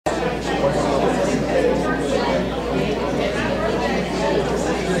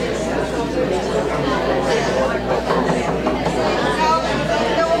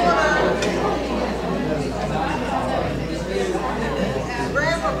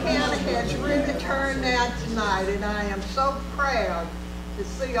has really turned out tonight, and I am so proud to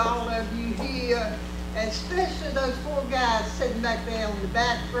see all of you here, and especially those 4 guys sitting back there on the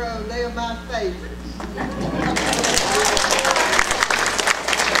back row. They are my favorites.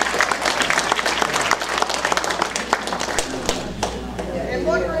 And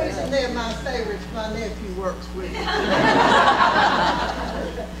one reason they're my favorites, my nephew works with me.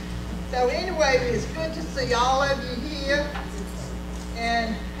 So anyway, it's good to see all of you here.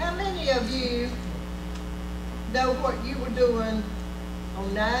 And how many of you know what you were doing on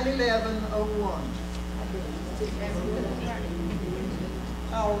 9/11/01?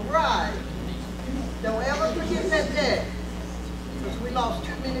 All right. Don't ever forget that day, because we lost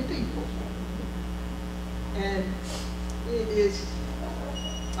too many people. And it is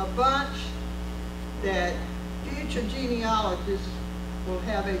a bunch that future genealogists will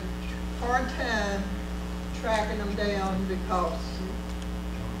have a hard time tracking them down, because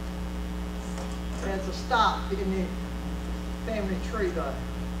there's a stop in the family tree there.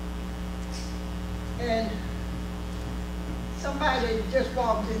 And somebody just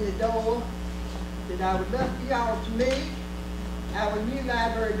walked in the door that I would love for y'all to meet, our new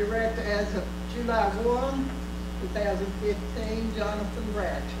library director as of July 1, 2015, Jonathan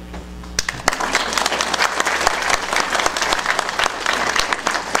Bratcher.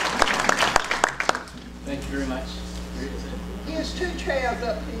 Thank you very much. Here's 2 chairs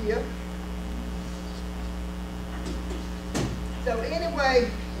up here. So anyway,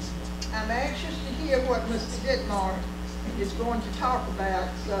 I'm anxious to hear what Mr. Dittmar is going to talk about.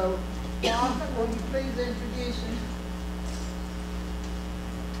 So, Martha, will you please introduce him?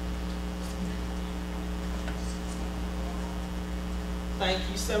 Thank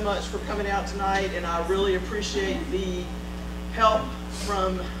you so much for coming out tonight, and I really appreciate the help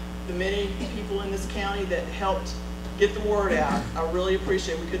from the many people in this county that helped get the word out. I really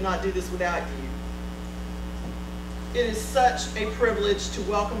appreciate it. We could not do this without you. It is such a privilege to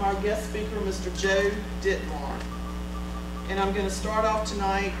welcome our guest speaker, Mr. Joe Dittmar. And I'm going to start off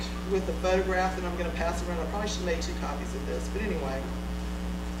tonight with a photograph that I'm going to pass around. I probably should have made 2 copies of this, but anyway.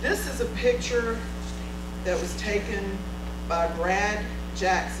 This is a picture that was taken by Brad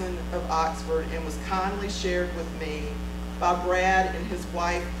Jackson of Oxford and was kindly shared with me by Brad and his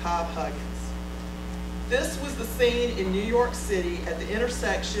wife, Cobb Huggins. This was the scene in New York City at the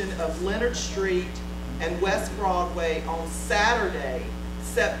intersection of Leonard Street and West Broadway on Saturday,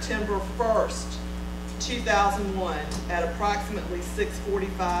 September 1st, 2001 at approximately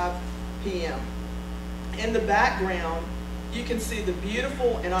 6:45 p.m. In the background, you can see the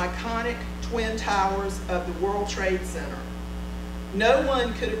beautiful and iconic twin towers of the World Trade Center. No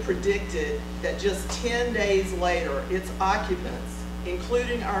one could have predicted that just 10 days later, its occupants,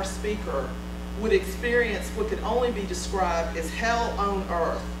 including our speaker, would experience what could only be described as hell on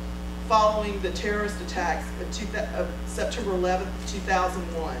earth following the terrorist attacks of September 11th,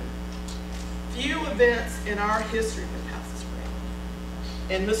 2001. Few events in our history,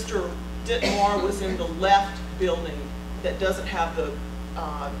 and Mr. Dittmar was in the left building that doesn't have the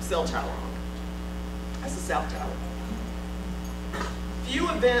cell tower on it. That's the South Tower. Few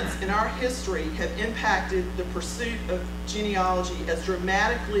events in our history have impacted the pursuit of genealogy as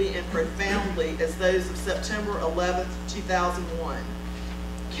dramatically and profoundly as those of September 11th, 2001.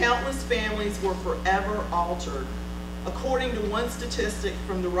 Countless families were forever altered. According to one statistic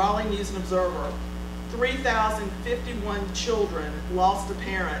from the Raleigh News and Observer, 3,051 children lost a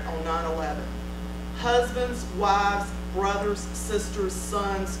parent on 9/11. Husbands, wives, brothers, sisters,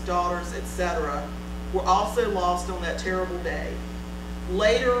 sons, daughters, etc. were also lost on that terrible day.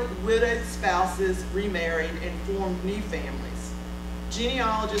 Later, widowed spouses remarried and formed new families.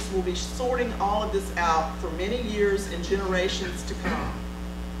 Genealogists will be sorting all of this out for many years and generations to come.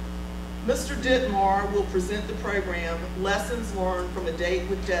 Mr. Dittmar will present the program Lessons Learned from a Date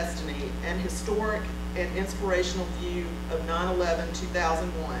with Destiny, an historic and inspirational view of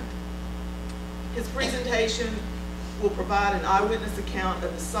 9/11/2001. His presentation will provide an eyewitness account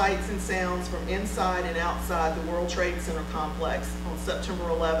of the sights and sounds from inside and outside the World Trade Center complex on September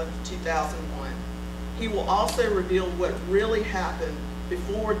 11th, 2001. He will also reveal what really happened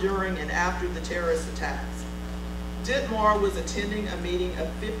before, during, and after the terrorist attacks. Dittmar was attending a meeting of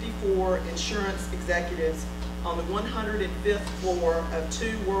 54 insurance executives on the 105th floor of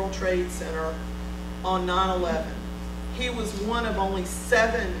 2 World Trade Center on 9/11. He was one of only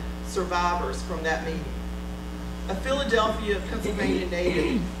 7 survivors from that meeting. A Philadelphia, Pennsylvania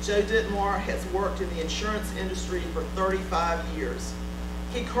native, Joe Dittmar has worked in the insurance industry for 35 years.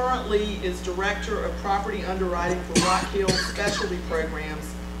 He currently is Director of Property Underwriting for Rock Hill Specialty Programs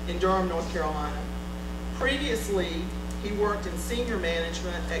in Durham, North Carolina. Previously, he worked in senior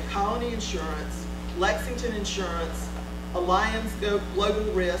management at Colony Insurance, Lexington Insurance, Alliance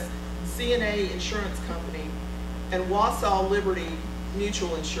Global Risk, CNA Insurance Company, and Wausau Liberty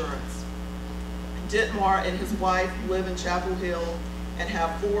Mutual Insurance. Dittmar and his wife live in Chapel Hill and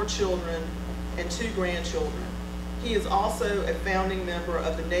have 4 children and 2 grandchildren. He is also a founding member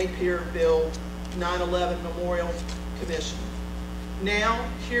of the Napierville 9/11 Memorial Commission. Now,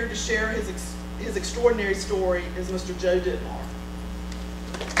 here to share his extraordinary story is Mr. Joe Dittmar.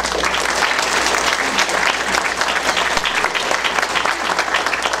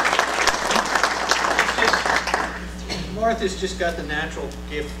 Martha's just got the natural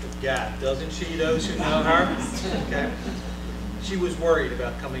gift of gab, doesn't she, those who know her? Okay. She was worried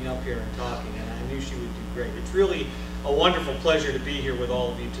about coming up here and talking, and I knew she would do great. It's really a wonderful pleasure to be here with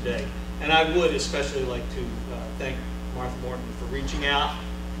all of you today. And I would especially like to thank Martha Morton for reaching out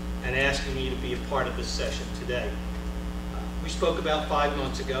and asking me to be a part of this session today. We spoke about 5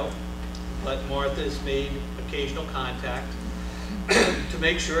 months ago, but Martha has made occasional contact to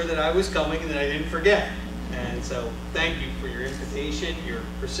make sure that I was coming and that I didn't forget. And so thank you for your invitation, your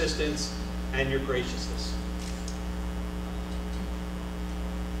persistence, and your graciousness.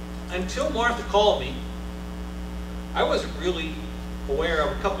 Until Martha called me, I wasn't really aware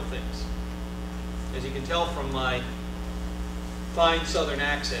of a couple things. As you can tell from my fine southern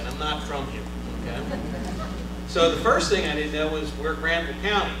accent, I'm not from here, okay? So the first thing I didn't know was where Granville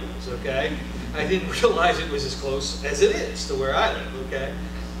County was, okay? I didn't realize it was as close as it is to where I live, okay?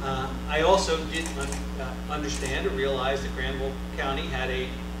 I also didn't understand or realize that Granville County had a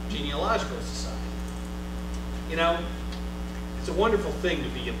genealogical society. You know, it's a wonderful thing to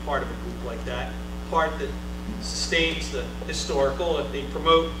be a part of a group like that, part that sustains the historical, that they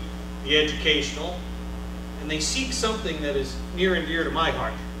promote the educational, and they seek something that is near and dear to my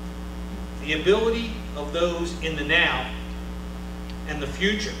heart. The ability of those in the now and the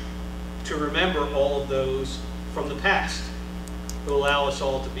future to remember all of those from the past, to allow us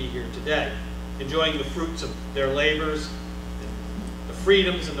all to be here today, enjoying the fruits of their labors, the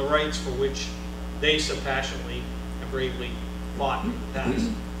freedoms and the rights for which they so passionately and bravely fought in the past.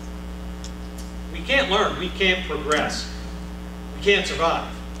 We can't learn, we can't progress, we can't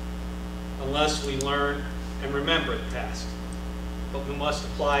survive unless we learn and remember the past. But we must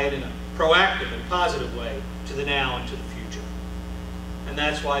apply it in a proactive and positive way to the now and to the future. And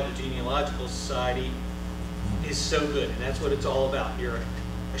that's why the Genealogical Society is so good, and that's what it's all about. You're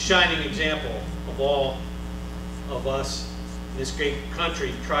a shining example of all of us in this great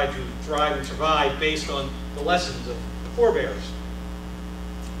country try to thrive and survive based on the lessons of the forebears.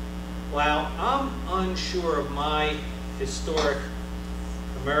 While I'm unsure of my historic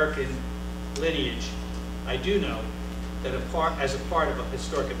American lineage, I do know that as a part of a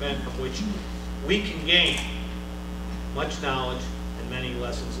historic event from which we can gain much knowledge and many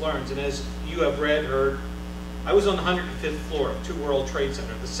lessons learned. And as you have read, heard, I was on the 105th floor of 2 World Trade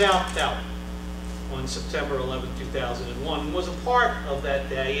Center, the South Tower, on September 11, 2001, and was a part of that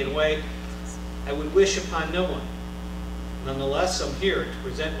day in a way I would wish upon no one. Nonetheless, I'm here to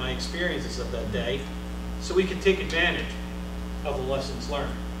present my experiences of that day so we can take advantage of the lessons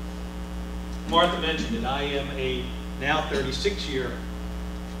learned. Martha mentioned it. I am a now 36-year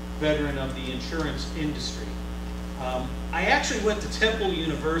veteran of the insurance industry. I actually went to Temple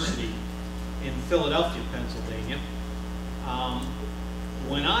University in Philadelphia, Pennsylvania.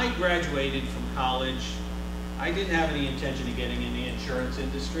 When I graduated from college, I didn't have any intention of getting in the insurance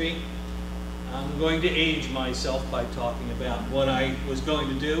industry. I'm going to age myself by talking about what I was going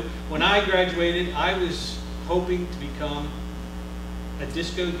to do. When I graduated, I was hoping to become a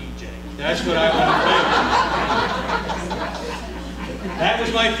disco DJ. That's what I wanted to do. That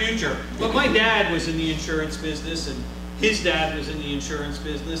was my future. But my dad was in the insurance business, and his dad was in the insurance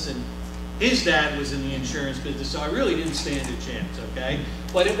business, and his dad was in the insurance business, so I really didn't stand a chance, okay?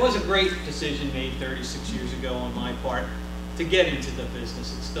 But it was a great decision made 36 years ago on my part to get into the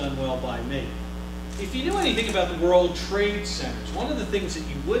business. It's done well by me. If you knew anything about the World Trade Centers, one of the things that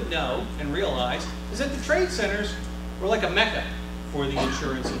you would know and realize is that the trade centers were like a mecca for the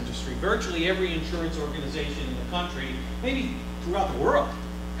insurance industry. Virtually every insurance organization in the country, maybe throughout the world,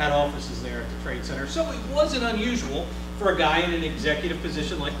 had offices there at the trade center. So it wasn't unusual for a guy in an executive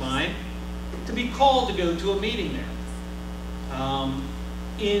position like mine to be called to go to a meeting there.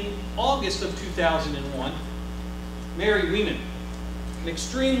 In August of 2001, Mary Wieman, an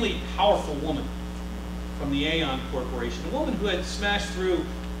extremely powerful woman from the Aon Corporation, a woman who had smashed through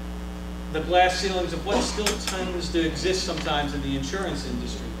the glass ceilings of what still tends to exist sometimes in the insurance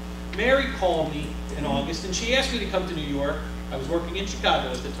industry. Mary called me in August and she asked me to come to New York I was working in Chicago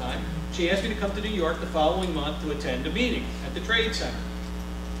at the time. She asked me to come to New York the following month to attend a meeting at the Trade Center.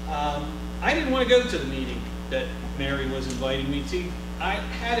 I didn't want to go to the meeting that Mary was inviting me to. I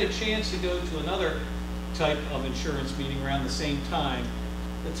had a chance to go to another type of insurance meeting around the same time.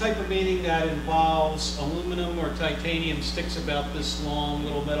 The type of meeting that involves aluminum or titanium sticks about this long,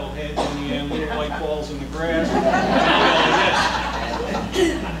 little metal heads in the end, little white balls in the grass, and all of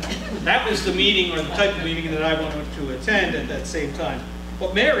this. That was the meeting, or the type of meeting that I wanted to attend at that same time.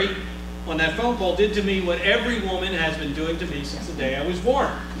 But Mary, on that phone call, did to me what every woman has been doing to me since the day I was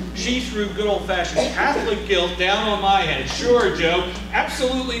born. She threw good old-fashioned Catholic guilt down on my head. Sure, Joe,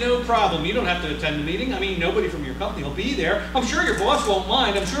 absolutely no problem. You don't have to attend the meeting. I mean, nobody from your company will be there. I'm sure your boss won't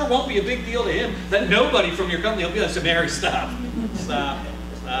mind. I'm sure it won't be a big deal to him that nobody from your company will be there. I said, Mary, stop. Stop.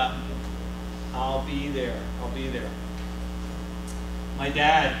 Stop. I'll be there. I'll be there. My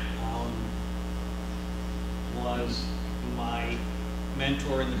dad was my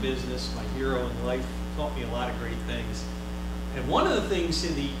mentor in the business, my hero in life, taught me a lot of great things. And one of the things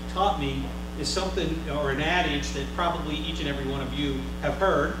that he taught me is something, or an adage that probably each and every one of you have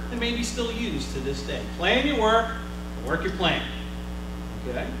heard and maybe still use to this day. Plan your work, work your plan.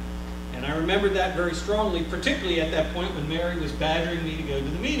 Okay? And I remembered that very strongly, particularly at that point when Mary was badgering me to go to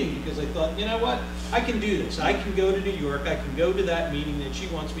the meeting, because I thought, you know what, I can do this. I can go to New York, I can go to that meeting that she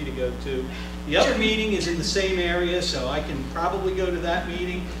wants me to go to. The other meeting is in the same area, so I can probably go to that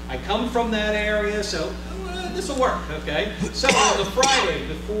meeting. I come from that area, so this will work, okay? So on the Friday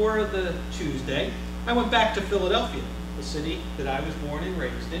before the Tuesday, I went back to Philadelphia, the city that I was born and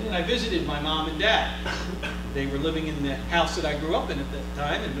raised in, and I visited my mom and dad. They were living in the house that I grew up in at that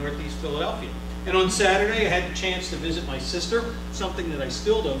time in Northeast Philadelphia. And on Saturday, I had the chance to visit my sister, something that I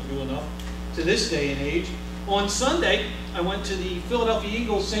still don't do enough to this day and age. On Sunday, I went to the Philadelphia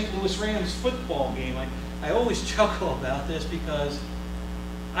Eagles St. Louis Rams football game. I always chuckle about this because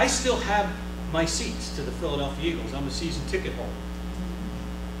I still have my seats to the Philadelphia Eagles. I'm a season ticket holder.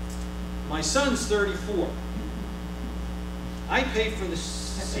 My son's 34. I pay for the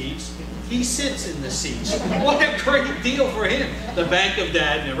seats. He sits in the seats. What a great deal for him. The bank of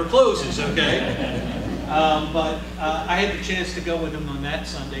dad never closes, okay? But I had the chance to go with him on that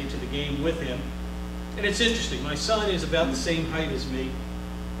Sunday to the game with him. And it's interesting. My son is about the same height as me,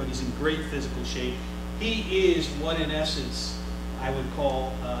 but he's in great physical shape. He is what, in essence, I would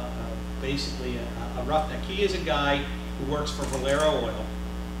call basically a roughneck. He is a guy who works for Valero Oil.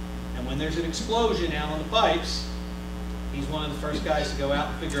 And when there's an explosion out on the pipes, he's one of the first guys to go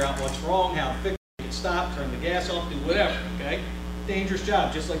out and figure out what's wrong, how to fix it, stop, turn the gas off, do whatever, okay? Dangerous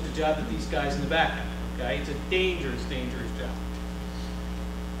job, just like the job that these guys in the back have, okay? It's a dangerous, dangerous job.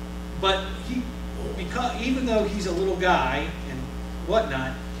 But even though he's a little guy and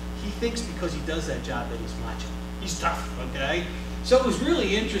whatnot, he thinks because he does that job that he's macho. He's tough, okay? So it was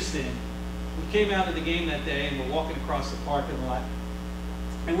really interesting. We came out of the game that day and we're walking across the parking lot.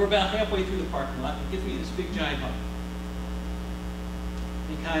 And we're about halfway through the parking lot and he gives me this big giant hug.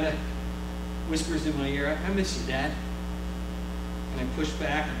 He kind of whispers in my ear, I miss you, Dad. And I push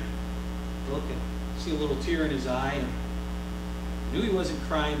back and look and see a little tear in his eye. And I knew he wasn't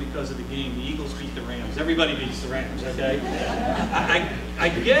crying because of the game. The Eagles beat the Rams. Everybody beats the Rams, okay? I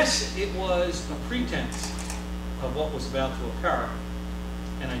guess it was a pretense of what was about to occur.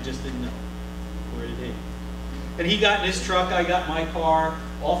 And I just didn't know. Where did he? And he got in his truck, I got my car.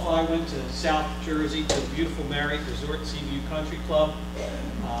 Off I went to South Jersey to a beautiful Marriott Resort, Seaview Country Club.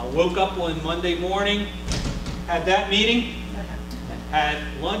 Woke up one Monday morning, had that meeting, had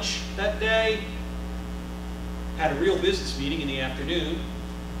lunch that day, had a real business meeting in the afternoon,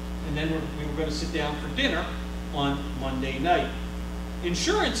 and then we were going to sit down for dinner on Monday night.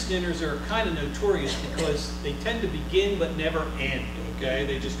 Insurance dinners are kind of notorious because they tend to begin but never end, okay?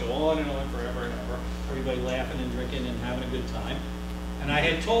 They just go on and on forever and ever. Everybody laughing and drinking and having a good time. And I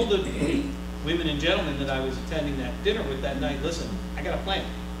had told the women and gentlemen that I was attending that dinner with that night, listen, I got a plan.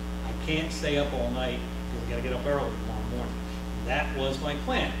 I can't stay up all night because I got to get up early tomorrow morning. That was my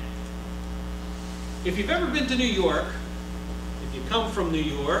plan. If you've ever been to New York, if you come from New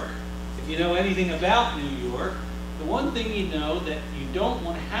York, if you know anything about New York, the one thing you know that you don't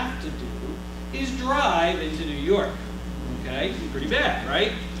want to have to do is drive into New York. Okay? Pretty bad,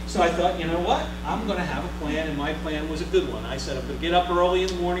 right? So I thought, you know what? I'm going to have a plan, and my plan was a good one. I said I'm going to get up early in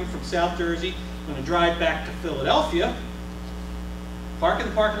the morning from South Jersey. I'm going to drive back to Philadelphia, park in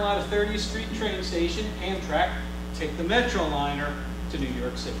the parking lot of 30th Street train station, Amtrak, take the Metro liner to New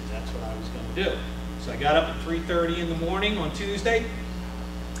York City. That's what I was going to do. So I got up at 3:30 in the morning on Tuesday,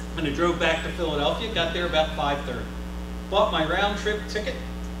 and I drove back to Philadelphia, got there about 5:30. Bought my round-trip ticket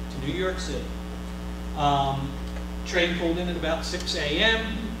to New York City. Train pulled in at about 6 a.m.,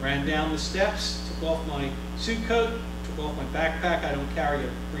 ran down the steps, took off my suit coat, took off my backpack. I don't carry a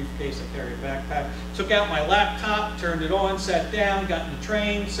briefcase, I carry a backpack. Took out my laptop, turned it on, sat down, got in the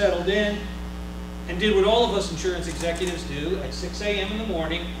train, settled in, and did what all of us insurance executives do at 6 a.m. in the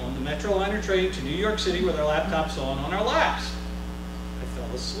morning on the Metroliner train to New York City with our laptops on our laps. I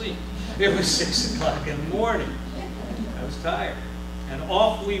fell asleep. It was 6 o'clock in the morning. I was tired. And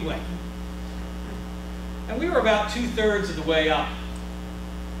off we went. And we were about 2/3 of the way up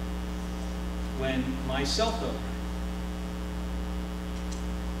when my cell phone rang.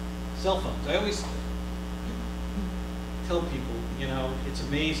 Cell phones. I always tell people, you know, it's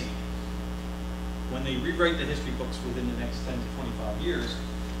amazing. When they rewrite the history books within the next 10 to 25 years,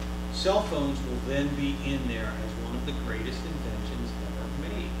 cell phones will then be in there as one of the greatest inventions ever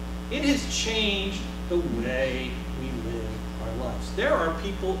made. It has changed the way we live our lives. There are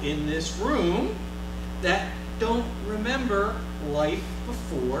people in this room that don't remember life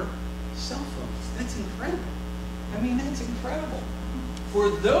before cell phones. That's incredible. I mean, that's incredible. For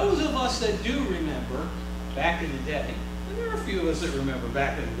those of us that do remember back in the day, and there are a few of us that remember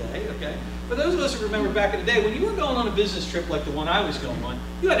back in the day, okay? For those of us that remember back in the day, when you were going on a business trip like the one I was going on,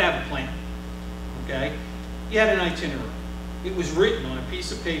 you had to have a plan, okay? You had an itinerary. It was written on a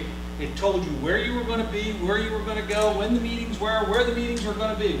piece of paper. It told you where you were going to be, where you were going to go, when the meetings were, where the meetings were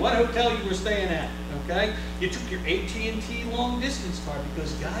going to be, what hotel you were staying at, okay? You took your AT&T long distance card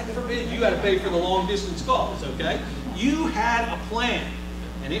because God forbid you had to pay for the long distance calls, okay? You had a plan,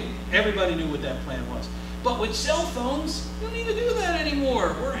 and everybody knew what that plan was. But with cell phones, you don't need to do that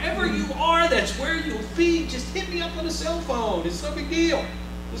anymore. Wherever you are, that's where you'll be. Just hit me up on a cell phone. It's no big deal.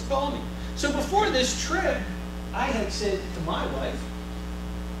 Just call me. So before this trip, I had said to my wife,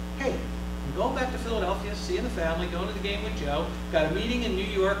 hey, I'm going back to Philadelphia, seeing the family, going to the game with Joe. Got a meeting in New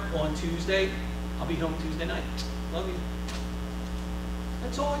York on Tuesday. I'll be home Tuesday night. Love you.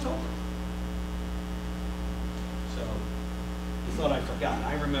 That's all I told her. So, you thought I forgot.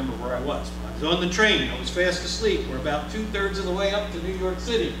 I remember where I was. When I was on the train. I was fast asleep. We're about 2/3 of the way up to New York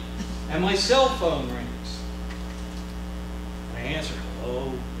City. And my cell phone rings. I answered, hello.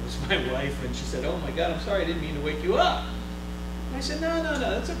 It was my wife. And she said, oh my God, I'm sorry. I didn't mean to wake you up. And I said, no,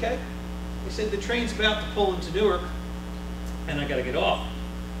 that's okay. They said, the train's about to pull into Newark, and I got to get off.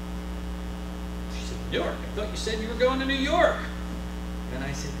 She said, Newark? I thought you said you were going to New York. And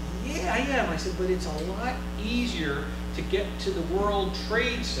I said, yeah, I am. I said, but it's a lot easier to get to the World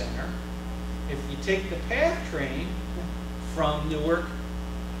Trade Center if you take the PATH train from Newark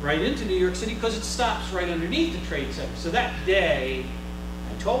right into New York City, because it stops right underneath the Trade Center. So that day,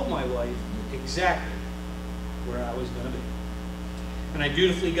 I told my wife exactly where I was going to be. And I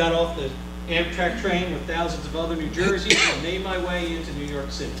dutifully got off the Amtrak train with thousands of other New Jerseyans and made my way into New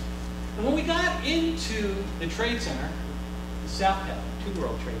York City. And when we got into the Trade Center, the South Tower, Two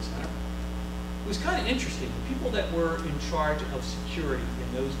World Trade Center, it was kind of interesting. The people that were in charge of security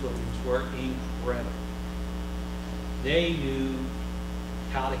in those buildings were incredible. They knew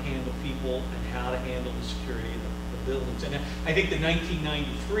how to handle people and how to handle the security of the buildings. And I think the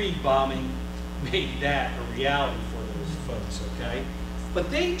 1993 bombing made that a reality for those folks, okay? But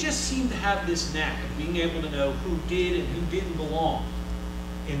they just seemed to have this knack of being able to know who did and who didn't belong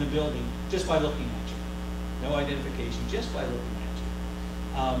in the building just by looking at you. No identification, just by looking at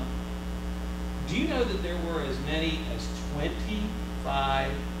you. Do you know that there were as many as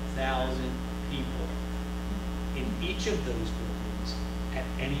 25,000 people in each of those buildings at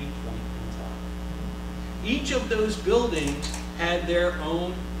any point in time? Each of those buildings had their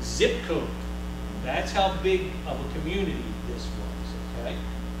own zip code. That's how big of a community this was, okay?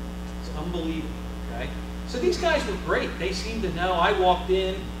 It's unbelievable, okay? So these guys were great. They seemed to know. I walked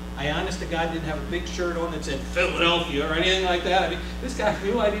in. I, honest to God, didn't have a big shirt on that said Philadelphia or anything like that. I mean, this guy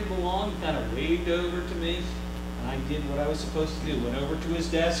knew I didn't belong. He kind of waved over to me, and I did what I was supposed to do. Went over to his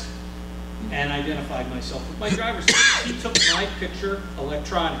desk and identified myself with my driver's license. He took my picture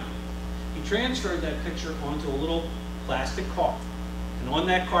electronically. He transferred that picture onto a little plastic card. And on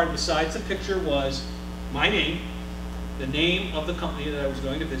that card, besides the picture, was my name, the name of the company that I was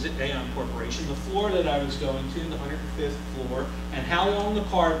going to visit, Aon Corporation, the floor that I was going to, the 105th floor, and how long the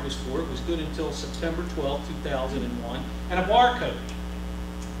card was for. It was good until September 12, 2001, and a barcode.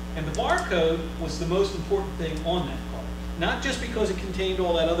 And the barcode was the most important thing on that card. Not just because it contained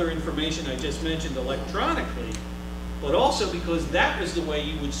all that other information I just mentioned electronically, but also because that was the way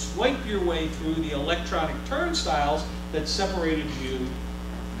you would swipe your way through the electronic turnstiles that separated you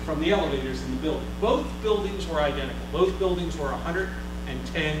from the elevators in the building. Both buildings were identical. Both buildings were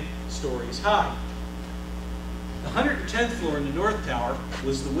 110 stories high. The 110th floor in the North Tower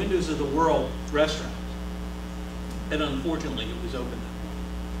was the Windows of the World restaurant. and unfortunately it was open that morning.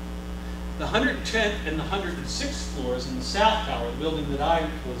 The 110th and the 106th floors in the South Tower, the building that I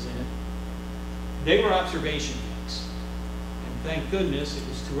was in, they were observation decks. And thank goodness it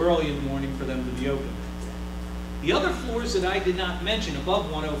was too early in the morning for them to be open. The other floors that I did not mention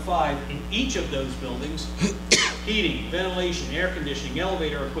above 105, in each of those buildings, heating, ventilation, air conditioning,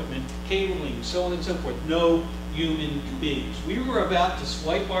 elevator equipment, cabling, so on and so forth, no human beings. We were about to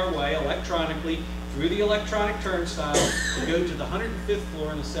swipe our way electronically through the electronic turnstile to go to the 105th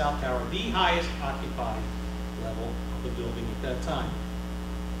floor in the South Tower, the highest occupied level of the building at that time.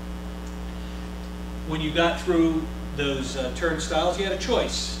 When you got through those turnstiles, you had a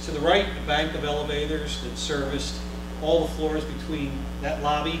choice. To the right, a bank of elevators that serviced all the floors between that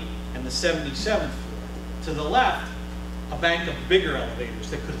lobby and the 77th floor. To the left, a bank of bigger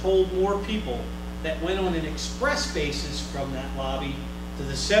elevators that could hold more people that went on an express basis from that lobby to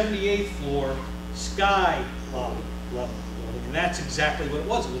the 78th floor sky lobby level of the building. And that's exactly what it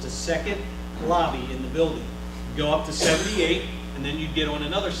was. It was a second lobby in the building. You go up to 78, and then you'd get on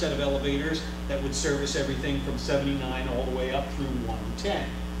another set of elevators that would service everything from 79 all the way up through 110.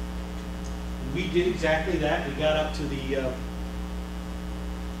 And we did exactly that. We got up to the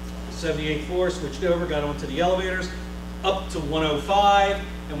 78th floor, switched over, got onto the elevators, up to 105,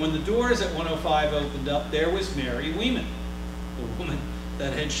 and when the doors at 105 opened up, there was Mary Weeman, the woman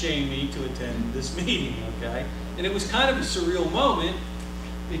that had shamed me to attend this meeting, okay? And it was kind of a surreal moment,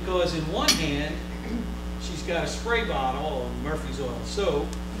 because in one hand, she's got a spray bottle of Murphy's Oil soap,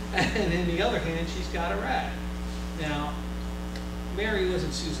 and in the other hand, she's got a rag. Now, Mary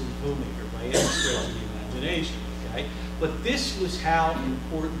wasn't Susan Homemaker by any stretch of the imagination, okay? But this was how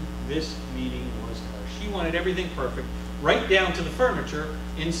important this meeting was to her. She wanted everything perfect, right down to the furniture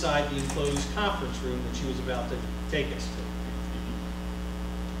inside the enclosed conference room that she was about to take us to.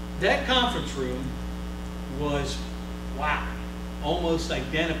 That conference room was, wow, almost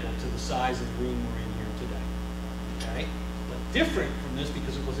identical to the size of the room we're in here today, okay? But different from this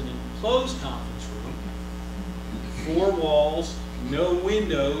because it was an enclosed conference room, 4 walls, no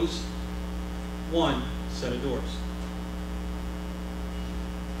windows, 1 set of doors.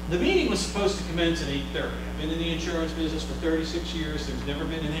 The meeting was supposed to commence at 8:30. I've been in the insurance business for 36 years. There's never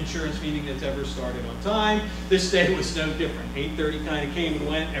been an insurance meeting that's ever started on time. This day was no different. 8:30 kind of came and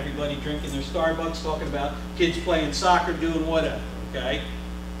went, everybody drinking their Starbucks, talking about kids playing soccer, doing whatever, okay?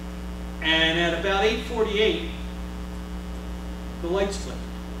 And at about 8:48, the lights flickered.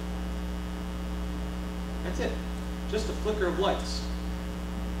 That's it. Just a flicker of lights.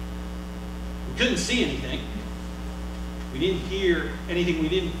 We couldn't see anything. We didn't hear anything. We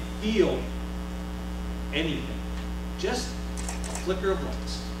didn't feel anything. Just a flicker of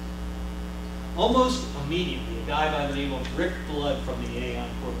lights. Almost immediately, a guy by the name of Rick Blood from the Aon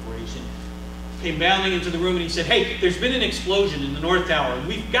Corporation came bounding into the room and he said, "Hey, there's been an explosion in the North Tower and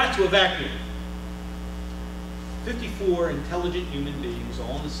we've got to evacuate." 54 intelligent human beings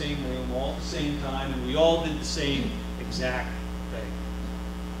all in the same room, all at the same time, and we all did the same exact thing.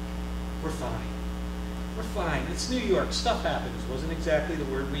 We're fine. We're fine. It's New York. Stuff happens. Wasn't exactly the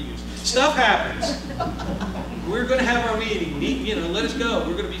word we used. Stuff happens. We're going to have our meeting. Let us go.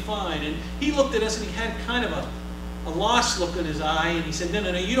 We're going to be fine. And he looked at us and he had kind of a lost look in his eye, and he said,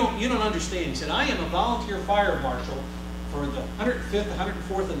 no, you don't understand. He said, I am a volunteer fire marshal for the 105th,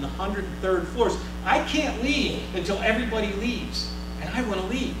 104th, and the 103rd floors. I can't leave until everybody leaves, and I want to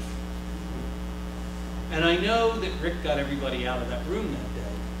leave. And I know that Rick got everybody out of that room that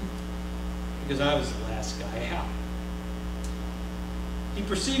day, because I was the last guy out. He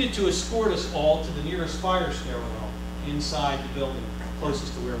proceeded to escort us all to the nearest fire stairwell inside the building,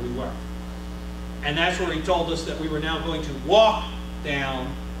 closest to where we were. And that's where he told us that we were now going to walk down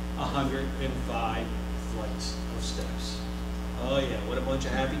 105 flights of steps. Oh yeah, what a bunch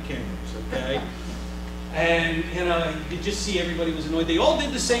of happy campers, okay? And, you could just see everybody was annoyed. They all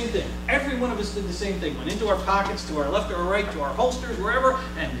did the same thing. Every one of us did the same thing. Went into our pockets, to our left or our right, to our holsters, wherever,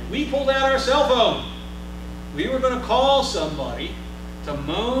 and we pulled out our cell phone. We were going to call somebody to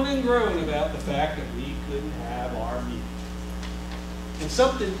moan and groan about the fact that we couldn't have our meeting. And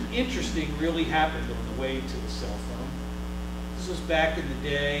something interesting really happened on the way to the cell phone. This was back in the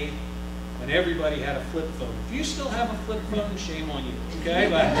day when everybody had a flip phone. If you still have a flip phone, shame on you, okay?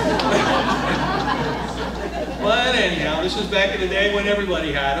 But anyhow, this was back in the day when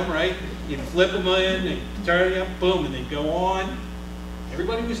everybody had them, right? You'd flip them in, they'd turn it up, boom, and they'd go on.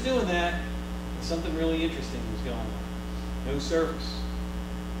 Everybody was doing that, and something really interesting was going on. No service.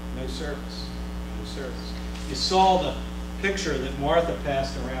 No service. No service. You saw the picture that Martha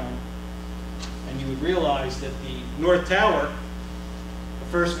passed around, and you would realize that the North Tower, the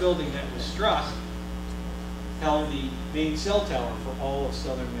first building that was struck, held the main cell tower for all of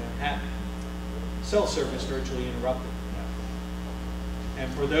southern Manhattan. Cell service virtually interrupted.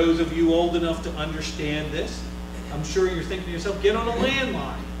 And for those of you old enough to understand this, I'm sure you're thinking to yourself, get on a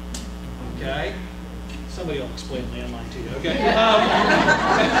landline, okay? Somebody will explain landline to you, okay?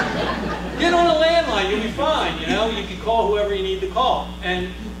 Get on a landline, you'll be fine, you know? You can call whoever you need to call.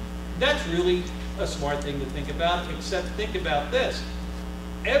 And that's really a smart thing to think about, except think about this.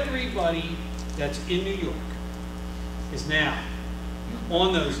 Everybody that's in New York is now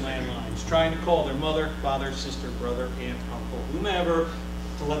on those landlines trying to call their mother, father, sister, brother, aunt, uncle, whomever,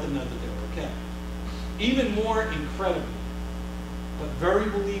 to let them know that they're okay. Even more incredibly, but very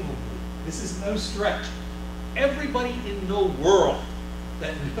believably, this is no stretch. Everybody in the world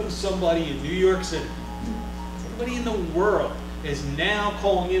that knows somebody in New York City, everybody in the world is now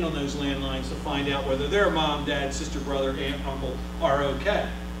calling in on those landlines to find out whether their mom, dad, sister, brother, aunt, uncle are okay.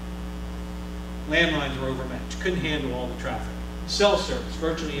 Landlines are overmatched, couldn't handle all the traffic. Cell service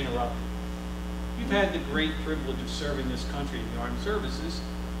virtually interrupted. You've had the great privilege of serving this country in the armed services.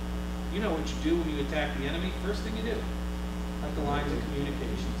 You know what you do when you attack the enemy? First thing you do, cut the lines of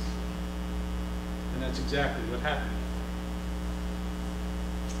communications. And that's exactly what happened.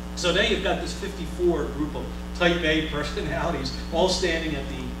 So now you've got this 54 group of type A personalities all standing at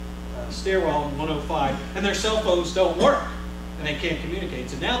the stairwell in 105, and their cell phones don't work, and they can't communicate.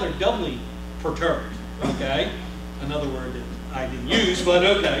 So now they're doubly perturbed, okay? Another word that I didn't use, but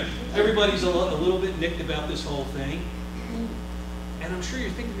okay. Everybody's a little bit nicked about this whole thing. And I'm sure you're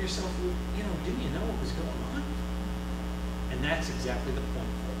thinking to yourself, well, you know, didn't you know what was going on? And that's exactly the point,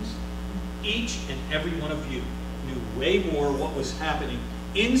 folks. Each and every one of you knew way more what was happening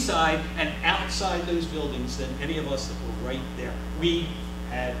inside and outside those buildings than any of us that were right there. We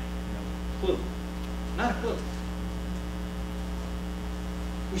had no clue. Not a clue.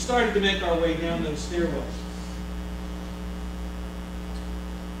 We started to make our way down those stairwells.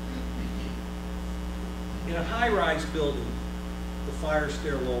 In a high-rise building, the fire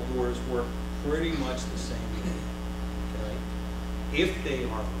stairwell doors work pretty much the same way. Okay? If they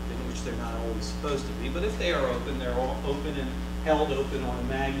are open, which they're not always supposed to be, but if they are open, they're all open and held open on a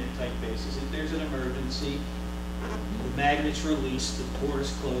magnet-type basis. If there's an emergency, the magnets release, the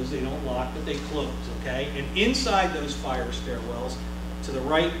doors close, they don't lock, but they close, okay? And inside those fire stairwells, to the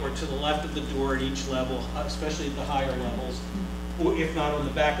right or to the left of the door at each level, especially at the higher levels, or if not on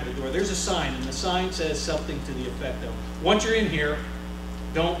the back of the door, there's a sign, and the sign says something to the effect of, once you're in here,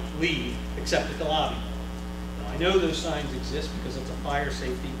 don't leave except at the lobby. Now, I know those signs exist because it's a fire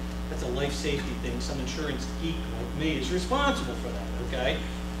safety, that's a life safety thing. Some insurance geek like me is responsible for that, okay?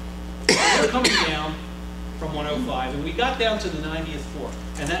 We're coming down from 105, and we got down to the 90th floor,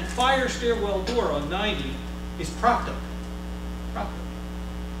 and that fire stairwell door on 90 is propped up. Propped up.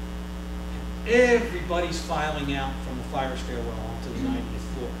 Everybody's filing out from the fire stairwell onto the 90th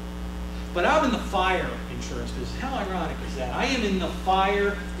floor. But I'm in the fire insurance business. How ironic is that? I am in the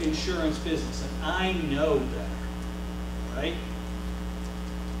fire insurance business, and I know better, right?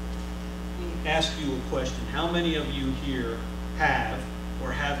 Let me ask you a question. How many of you here have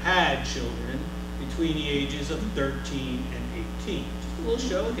or have had children between the ages of 13 and 18? Just a little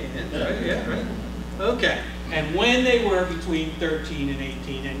show of hands, right? Yeah, right? Okay. And when they were between 13 and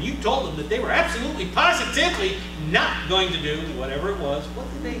 18, and you told them that they were absolutely positively not going to do whatever it was, what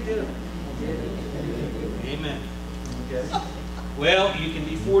did they do? Amen. Okay. Well, you can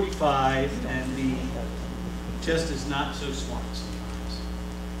be 45 and be just as not so smart sometimes.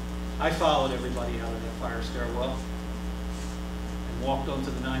 I followed everybody out of that fire stairwell and walked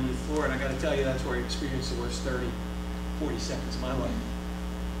onto the 90th floor, and I got to tell you, that's where I experienced the worst 40 seconds of my life.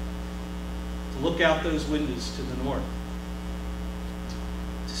 To look out those windows to the north,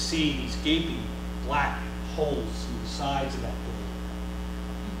 to see these gaping black holes in the sides of that building.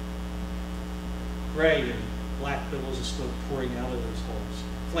 Gray and black billows of smoke pouring out of those holes.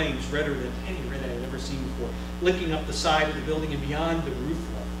 Flames redder than any red I had ever seen before, licking up the side of the building and beyond the roof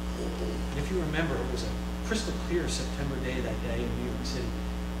level. And if you remember, it was a crystal clear September day that day in New York City.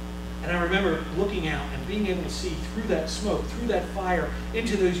 And I remember looking out and being able to see through that smoke, through that fire,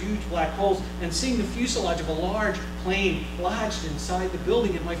 into those huge black holes, and seeing the fuselage of a large plane lodged inside the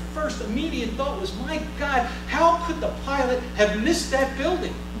building. And my first immediate thought was, my God, how could the pilot have missed that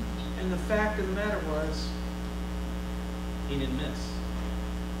building? And the fact of the matter was, he didn't miss.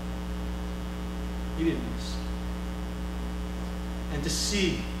 He didn't miss. And to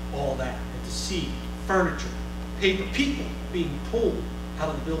see all that, and to see furniture, paper, people being pulled out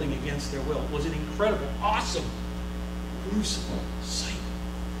of the building against their will was an incredible, awesome, gruesome sight.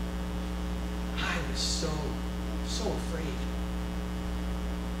 I was so afraid.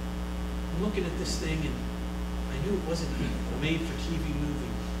 I'm looking at this thing, and I knew it wasn't a made-for-TV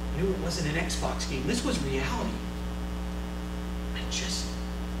movie. I knew it wasn't an Xbox game. This was reality. I just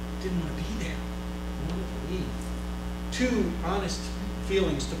didn't want to be there. I wanted to leave. Two honest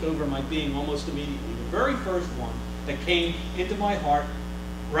feelings took over my being almost immediately. The very first one that came into my heart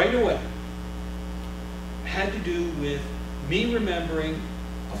right away had to do with me remembering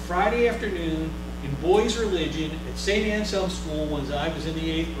a Friday afternoon in boys' religion at St. Anselm's School when I was in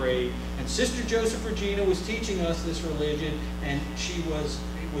the 8th grade, and Sister Joseph Regina was teaching us this religion, and it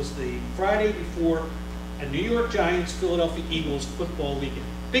was the Friday before a New York Giants Philadelphia Eagles football weekend.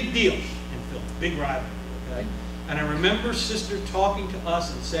 Big deal in Philly, big rivalry, okay? And I remember Sister talking to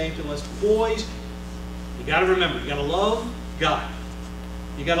us and saying to us, boys, you got to remember, you got to love God.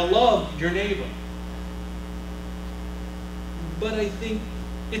 You got to love your neighbor. But I think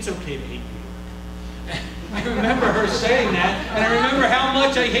it's okay to hate New York. I remember her saying that, and I remember how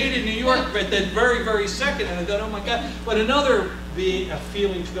much I hated New York at that very, very second, and I thought, oh my God. But another a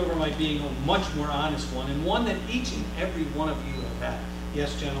feeling took over my being, a much more honest one, and one that each and every one of you have had.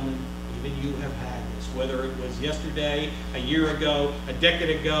 Yes, gentlemen, even you have had this, whether it was yesterday, a year ago, a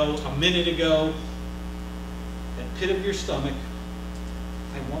decade ago, a minute ago, that pit of your stomach,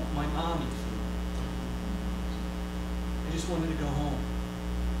 I want my mommy food. I just wanted to go home.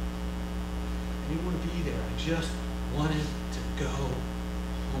 I didn't want to be there. I just wanted to go home.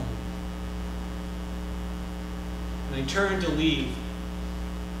 And I turned to leave,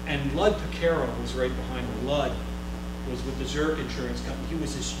 and Lud Picaro was right behind me. Lud was with the Zurich Insurance Company. He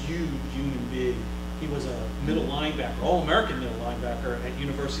was this huge human being. He was a middle linebacker, all-American middle linebacker at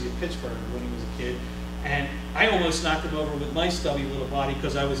University of Pittsburgh when he was a kid. And I almost knocked him over with my stubby little body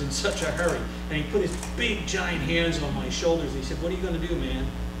because I was in such a hurry. And he put his big, giant hands on my shoulders. And he said, what are you going to do, man?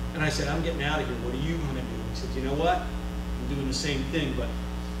 And I said, I'm getting out of here. What are you going to do? He said, you know what? I'm doing the same thing. But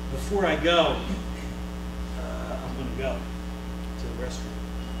before I go, I'm going to go to the restroom.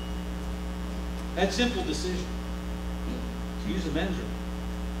 That simple decision to use the men's room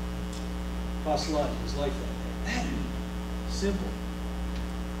cost Lud his life that day. That simple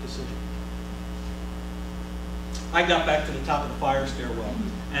decision. I got back to the top of the fire stairwell,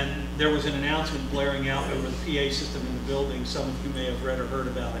 and there was an announcement blaring out over the PA system in the building. Some of you may have read or heard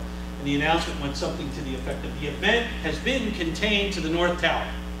about it. And the announcement went something to the effect of, the event has been contained to the North Tower.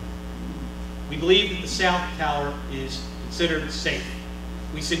 We believe that the South Tower is considered safe.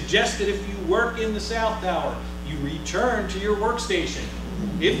 We suggest that if you work in the South Tower, you return to your workstation.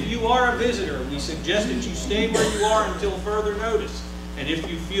 If you are a visitor, we suggest that you stay where you are until further notice. And if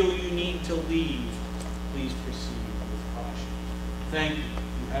you feel you need to leave, please proceed with caution. Thank you.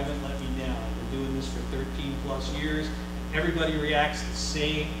 You haven't let me down. I've been doing this for 13 plus years. Everybody reacts the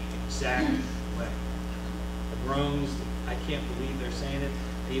same exact way. The groans, I can't believe they're saying it.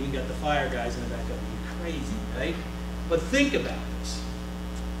 They even got the fire guys in the back of them. You're crazy, right? But think about this.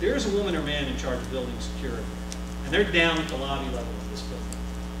 There's a woman or man in charge of building security, and they're down at the lobby level of this building.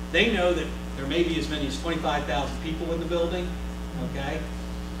 They know that there may be as many as 25,000 people in the building, okay?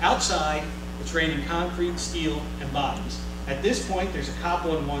 Outside, it's raining concrete, steel, and bodies. At this point, there's a cop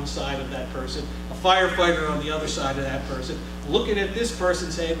on one side of that person, a firefighter on the other side of that person, looking at this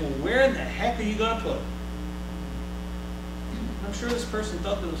person saying, well, where in the heck are you going to put him? I'm sure this person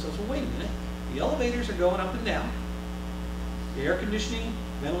thought to themselves, well, wait a minute. The elevators are going up and down. The air conditioning,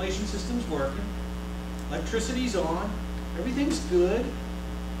 ventilation system's working. Electricity's on. Everything's good.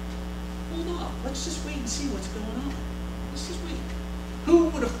 Hold on. Let's just wait and see what's going on. Let's just wait. Who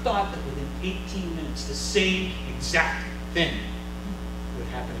would have thought that within 18 minutes the same exact thing would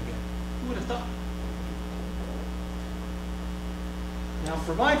happen again? Who would have thought? Now,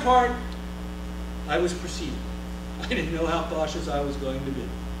 for my part, I was proceeding. I didn't know how cautious I was going to be.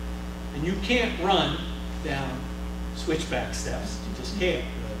 And you can't run down switchback steps. You just can't.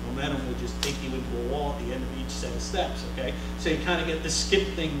 The momentum will just take you into a wall at the end of each set of steps, okay? So you kind of get the skip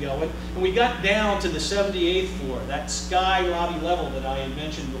thing going. And we got down to the 78th floor, that sky lobby level that I had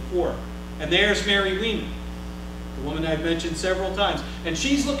mentioned before. And there's Mary Lehman, the woman I've mentioned several times. And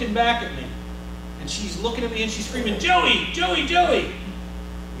she's looking back at me. And she's looking at me and she's screaming, Joey, Joey, Joey.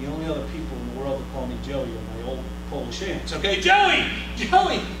 The only other people in the world that call me Joey are my old Polish aunts. Okay, Joey,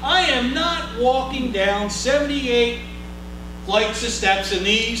 Joey, I am not walking down 78 flights of steps in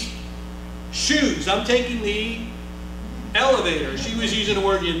these shoes. I'm taking the elevator. She was using a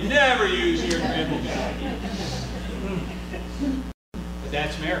word you never use here in Granville. But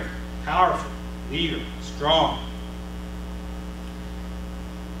that's Mary. Powerful, leader, strong.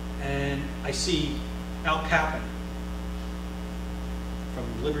 And I see Al Kaplan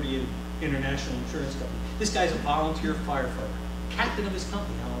from Liberty International Insurance Company. This guy's a volunteer firefighter, captain of his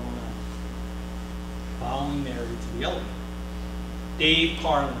company, how long following Mary to the elevator. Dave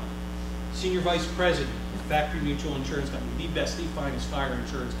Carlin, Senior Vice President of Factory Mutual Insurance Company, the best, the finest fire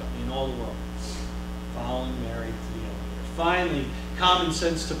insurance company in all the world, following Mary to the elevator. Finally, common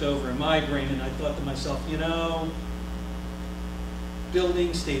sense took over in my brain, and I thought to myself, you know,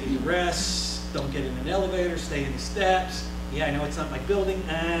 building, stay to the rest, don't get in an elevator, stay in the steps. Yeah, I know it's not my building,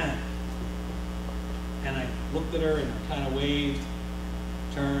 And I looked at her and I kind of waved,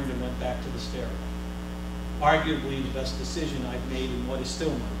 turned, and went back to the stairwell. Arguably the best decision I've made in what is still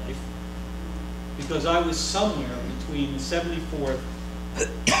my life, because I was somewhere between the 74th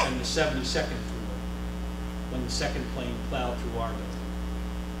and the 72nd floor when the second plane plowed through our building.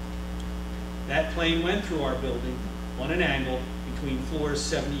 That plane went through our building on an angle between floors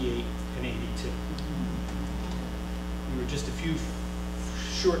 78 and 82. We were just a few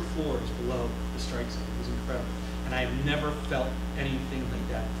short floors below the strike zone. It was incredible. And I have never felt anything like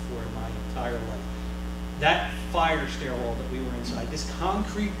that before in my entire life. That fire stairwell that we were inside, this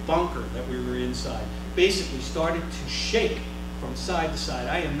concrete bunker that we were inside, basically started to shake from side to side.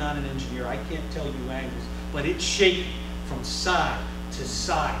 I am not an engineer. I can't tell you angles, but it's shaking from side to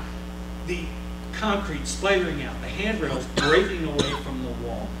side. The concrete splattering out, the handrails breaking away from the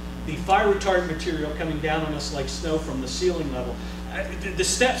wall, the fire retardant material coming down on us like snow from the ceiling level, the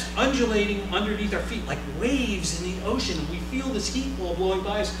steps undulating underneath our feet like waves in the ocean. We feel this heat flow blowing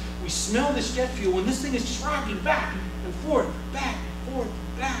by us. We smell this jet fuel, and this thing is just rocking back and forth, back and forth,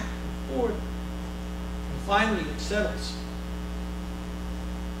 back and forth. And finally it settles.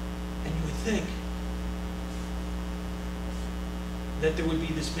 And you would think that there would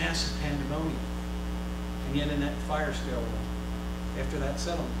be this massive pandemonium. And yet in that fire stairwell, after that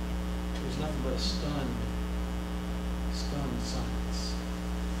settlement, there was nothing but a stunned silence.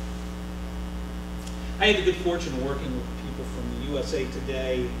 I had the good fortune of working with people from the USA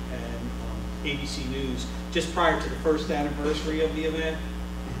Today and ABC News just prior to the first anniversary of the event.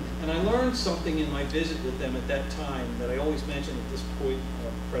 And I learned something in my visit with them at that time that I always mention at this point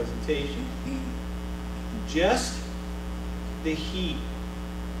of the presentation. Just the heat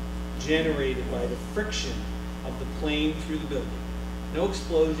generated by the friction of the plane through the building. No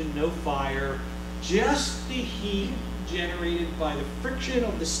explosion, no fire, just the heat generated by the friction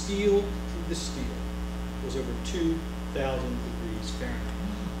of the steel through the steel was over 2,000 degrees Fahrenheit.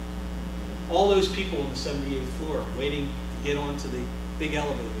 All those people on the 78th floor waiting to get onto the big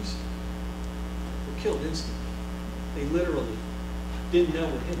elevators were killed instantly. They literally didn't know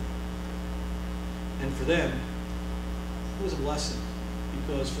what hit them. And for them, it was a blessing,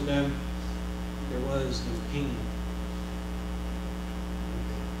 because for them, there was no pain.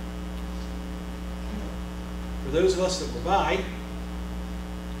 For those of us that were by,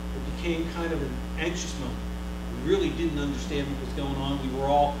 it became kind of an anxious moment. We really didn't understand what was going on. We were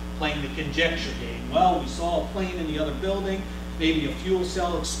all playing the conjecture game. Well, we saw a plane in the other building. Maybe a fuel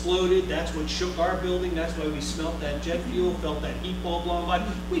cell exploded. That's what shook our building. That's why we smelt that jet fuel, felt that heat ball blowing by.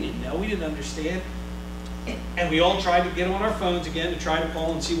 We didn't know. We didn't understand. And we all tried to get on our phones again to try to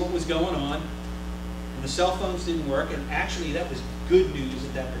call and see what was going on. And the cell phones didn't work. And actually, that was good news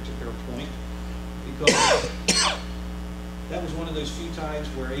at that particular point, because that was one of those few times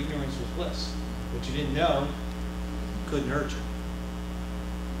where ignorance was bliss. What you didn't know couldn't hurt you.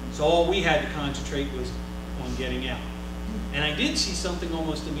 So all we had to concentrate was on getting out. And I did see something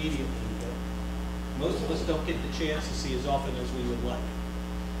almost immediately that most of us don't get the chance to see as often as we would like.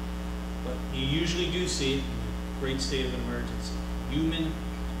 But you usually do see it in a great state of an emergency. Human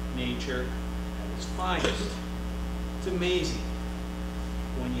nature at its finest. It's amazing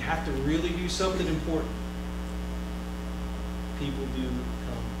when you have to really do something important. People do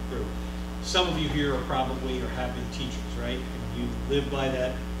come through. Some of you here are probably or have been teachers, right? And you live by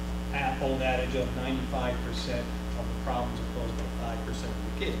that old adage of 95% of the problems are caused by 5% of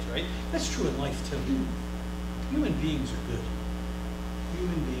the kids, right? That's true in life too. Human beings are good.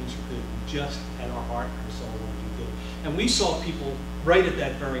 Human beings are good. We just at our heart and our soul want to do good. And we saw people right at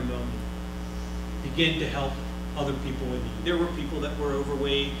that very moment begin to help other people in need. There were people that were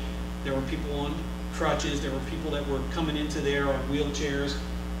overweight. There were people on crutches. There were people that were coming into there on wheelchairs.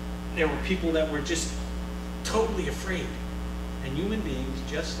 There were people that were just totally afraid. And human beings,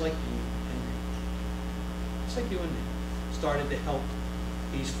 just like you and me, just like you and me, started to help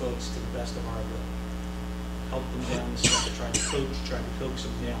these folks to the best of our ability. Help them down the steps, try to coax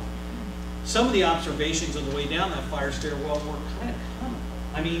them down. Some of the observations on the way down that fire stairwell were kind of comical.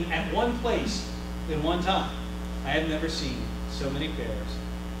 I mean, at one place, in one time, I had never seen so many pairs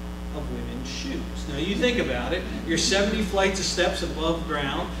of women's shoes. Now you think about it, you're 70 flights of steps above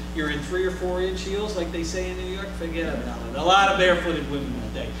ground, you're in 3 or 4 inch heels like they say in New York, forget about it. A lot of barefooted women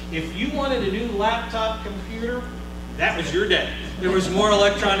that day. If you wanted a new laptop computer, that was your day. There was more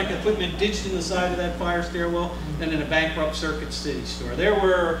electronic equipment ditched in the side of that fire stairwell than in a bankrupt Circuit City store. There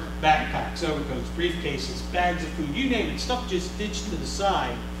were backpacks, overcoats, briefcases, bags of food, you name it, stuff just ditched to the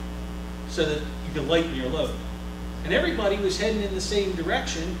side so that you could lighten your load. And everybody was heading in the same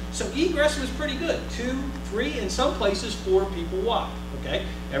direction, so egress was pretty good. 2, 3, in some places 4 people walked, okay?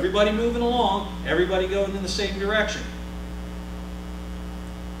 Everybody moving along, everybody going in the same direction.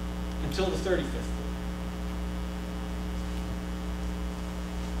 Until the 35th floor.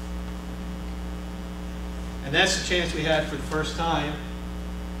 And that's the chance we had for the first time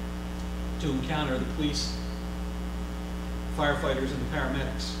to encounter the police, firefighters, and the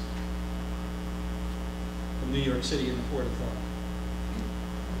paramedics from New York City and the Port Authority.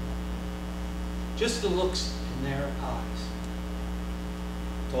 Just the looks in their eyes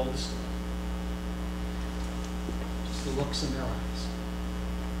told the story. Just the looks in their eyes.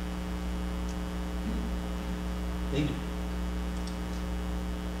 They knew.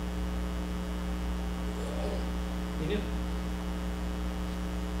 They knew.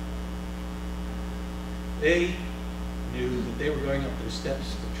 They knew that they were going up those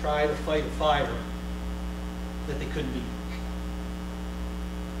steps to try to fight a fire that they couldn't beat.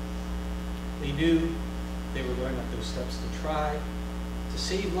 They knew they were going up those steps to try to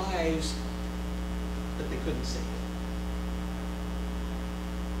save lives that they couldn't save.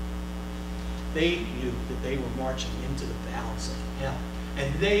 They knew that they were marching into the bowels of hell.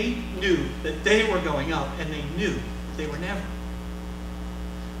 And they knew that they were going up, and they knew that they were never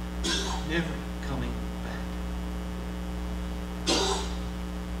coming back.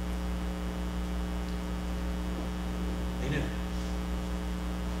 They knew.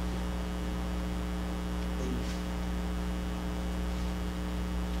 They knew.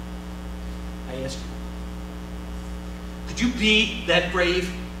 I ask you, could you be that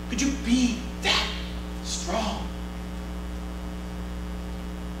brave? Could you be that strong?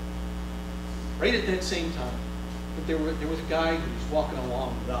 Right at that same time, but there was a guy who was walking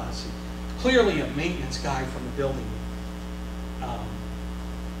along with us, clearly a maintenance guy from the building.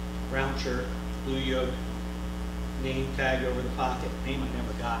 Brown shirt, blue yoke, name tag over the pocket, name I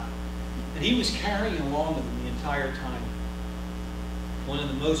never got. And he was carrying along with him the entire time one of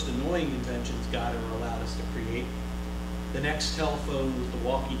the most annoying inventions God ever allowed us to create, the next telephone with the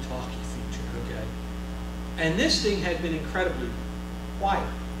walkie-talkie feature, okay? And this thing had been incredibly quiet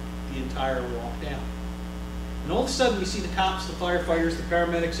the entire walk down. And all of a sudden we see the cops, the firefighters, the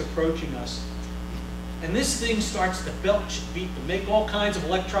paramedics approaching us. And this thing starts to belch and beep and make all kinds of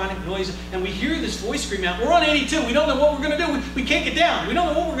electronic noises. And we hear this voice scream out, we're on 82, we don't know what we're going to do, we can't get down, we don't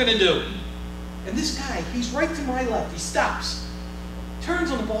know what we're going to do. And this guy, he's right to my left, he stops, turns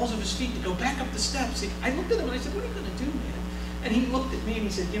on the balls of his feet to go back up the steps. I looked at him and I said, what are you going to do, man? And he looked at me and he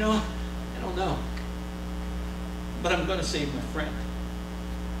said, you know, I don't know, but I'm going to save my friend.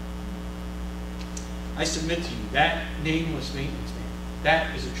 I submit to you, that nameless maintenance man,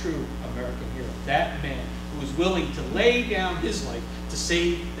 that is a true American hero. That man who was willing to lay down his life to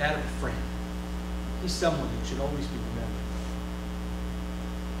save that of a friend. He's someone who should always be remembered.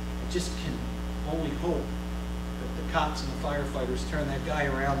 I just can only hope that the cops and the firefighters turned that guy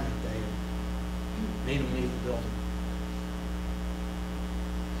around that day and made him leave the building.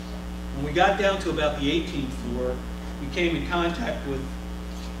 When we got down to about the 18th floor, we came in contact with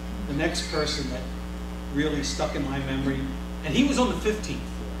the next person that really stuck in my memory, and he was on the 15th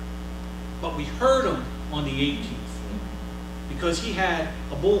floor, but we heard him on the 18th floor because he had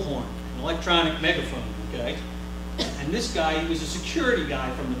a bullhorn, an electronic megaphone, okay? And this guy, he was a security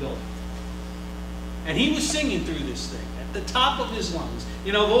guy from the building, and he was singing through this thing at the top of his lungs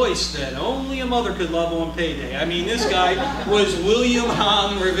in a voice that only a mother could love on payday. I mean, this guy was William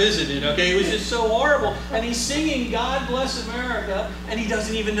Hahn revisited, okay? It was just so horrible. And he's singing God Bless America, and he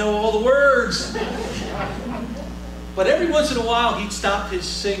doesn't even know all the words. But every once in a while, he'd stop his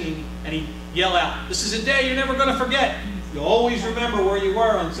singing, and he'd yell out, this is a day you're never going to forget. You'll always remember where you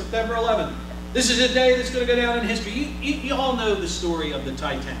were on September 11th. This is a day that's going to go down in history. You all know the story of the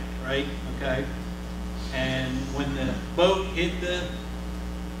Titanic, right? Okay? And when the boat hit the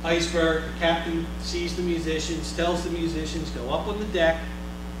iceberg, the captain sees the musicians, tells the musicians, go up on the deck,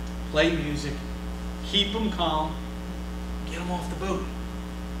 play music, keep them calm, get them off the boat.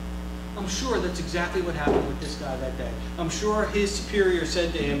 I'm sure that's exactly what happened with this guy that day. I'm sure his superior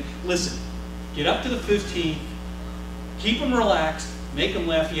said to him, listen, get up to the 15th, keep them relaxed, make them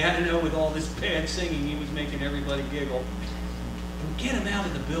laugh. You had to know with all this bad singing, he was making everybody giggle. and get him out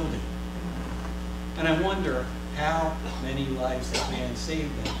of the building. And I wonder how many lives that man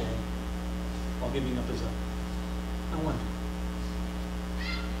saved that day while giving up his own. I wonder.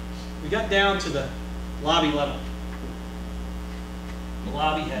 We got down to the lobby level. The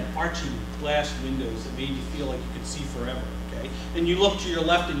lobby had arching glass windows that made you feel like you could see forever, okay? And you look to your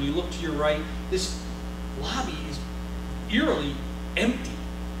left and you look to your right. This lobby is eerily empty.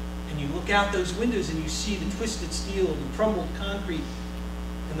 And you look out those windows and you see the twisted steel, the crumbled concrete,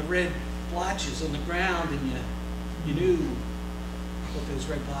 and the red blotches on the ground, and you knew what those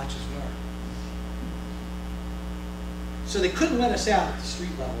red blotches were. So they couldn't let us out at the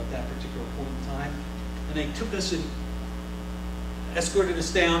street level at that particular point in time, and they took us and escorted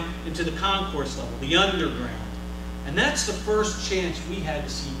us down into the concourse level, the underground. And that's the first chance we had to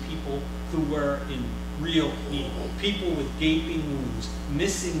see people who were in real need, people with gaping wounds,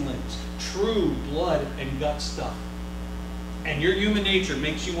 missing limbs, true blood and gut stuff. And your human nature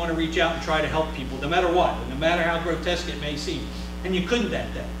makes you want to reach out and try to help people, no matter what, no matter how grotesque it may seem. And you couldn't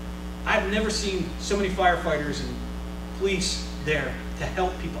that day. I've never seen so many firefighters and police there to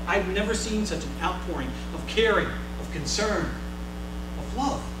help people. I've never seen such an outpouring of caring, of concern, of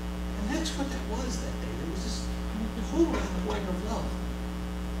love. And that's what that was that day. There was this total outpouring of love.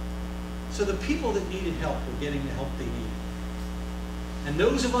 So the people that needed help were getting the help they needed. And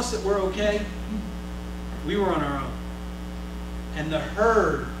those of us that were okay, we were on our own. And the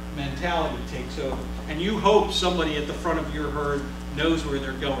herd mentality takes over. And you hope somebody at the front of your herd knows where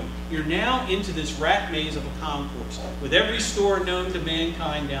they're going. You're now into this rat maze of a concourse with every store known to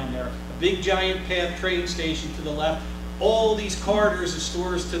mankind down there. A big giant path train station to the left. All these corridors of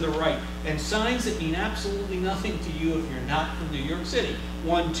stores to the right. And signs that mean absolutely nothing to you if you're not from New York City.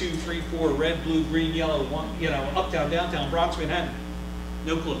 1, 2, 3, 4, red, blue, green, yellow, uptown, downtown, Bronx, Manhattan.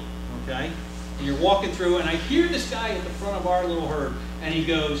 No clue, okay? And you're walking through, and I hear this guy at the front of our little herd, and he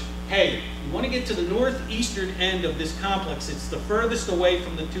goes, hey, you want to get to the northeastern end of this complex. It's the furthest away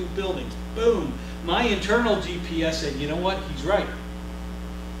from the two buildings. Boom. My internal GPS said, you know what? He's right.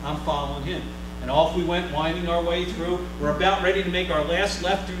 I'm following him. And off we went, winding our way through. We're about ready to make our last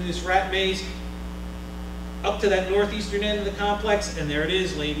left through this rat maze, up to that northeastern end of the complex, and there it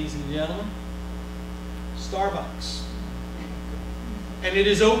is, ladies and gentlemen. Starbucks. And it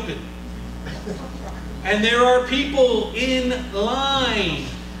is open. And there are people in line.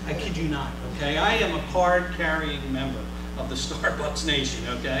 I kid you not, okay? I am a card-carrying member of the Starbucks Nation,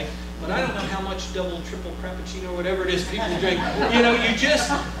 okay? But I don't know how much double, triple, frappuccino, whatever it is people drink. You know, you just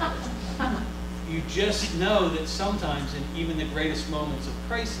know that sometimes in even the greatest moments of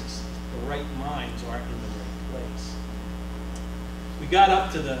crisis, the right minds aren't in the right place. We got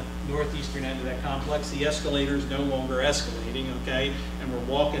up to the northeastern end of that complex. The escalator is no longer escalating, okay? And we're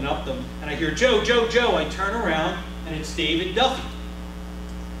walking up them, and I hear, Joe, Joe, Joe. I turn around, and it's David Duffy.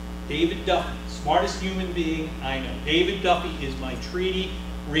 David Duffy, smartest human being I know. David Duffy is my treaty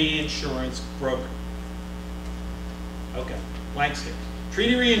reinsurance broker. Okay, blank stick.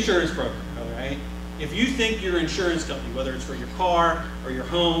 Treaty reinsurance broker, all right? If you think your insurance company, whether it's for your car or your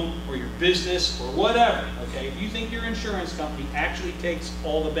home or your business or whatever, okay, if you think your insurance company actually takes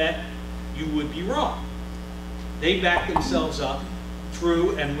all the bet, you would be wrong. They back themselves up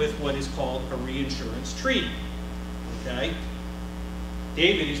through and with what is called a reinsurance treaty, okay?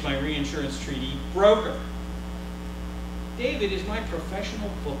 David is my reinsurance treaty broker. David is my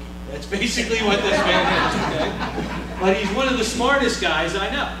professional bookie. That's basically what this man is, okay? But he's one of the smartest guys I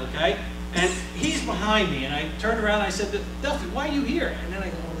know, okay? And he's behind me, and I turned around and I said, Duffy, why are you here? And then I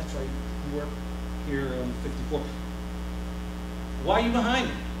go, oh, that's right, you work here on 54. Why are you behind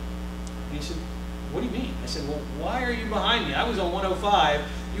me? And he said, what do you mean? I said, well, why are you behind me? I was on 105,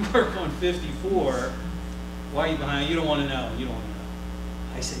 you work on 54. Why are you behind? You don't want to know, you don't want to know.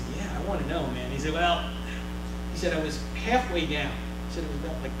 I said, yeah, I want to know, man. He said, well, I was halfway down. He said it was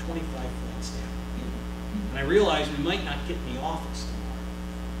about like 25 flights down. And I realized we might not get in the office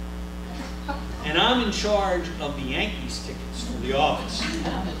tomorrow. And I'm in charge of the Yankees tickets for the office.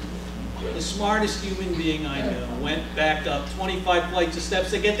 The smartest human being I know went back up 25 flights of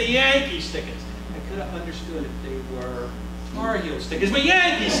steps to get the Yankees tickets. I could have understood if they were Tar Heels tickets, but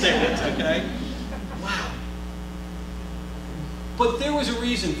Yankees tickets, okay? Wow. But there was a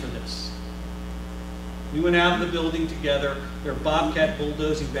reason for this. We went out in the building together. They're bobcat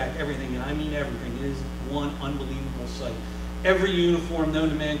bulldozing back everything, and I mean everything. It is one unbelievable sight. Every uniform known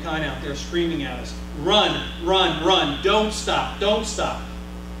to mankind out there screaming at us, run, run, run, don't stop, don't stop.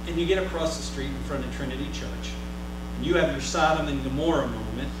 And you get across the street in front of Trinity Church, and you have your Sodom and Gomorrah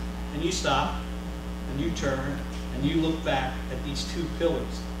moment, and you stop, and you turn, and you look back at these two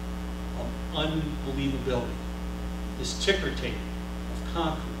pillars of unbelievability. This ticker tape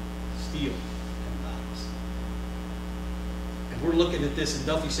concrete, steel, and glass. And we're looking at this, and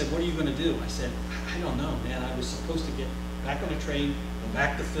Duffy said, what are you going to do? I said, I don't know, man. I was supposed to get back on a train, go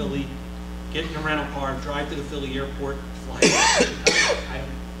back to Philly, get in a rental car, drive to the Philly airport, fly back. I don't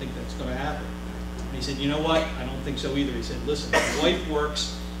think that's going to happen. And he said, you know what? I don't think so either. He said, listen, my wife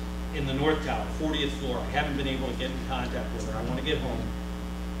works in the North Tower, 40th floor. I haven't been able to get in contact with her. I want to get home.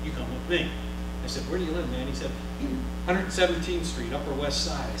 You come with me. I said, where do you live, man? He said, 117th Street, Upper West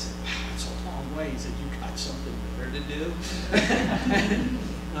Side. I said, wow, that's a long way. He said, you got something better to do?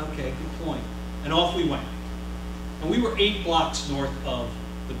 Okay, good point. And off we went. And we were 8 blocks north of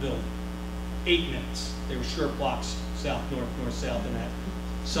the building. 8 minutes. They were short blocks, south, north, north, south, in that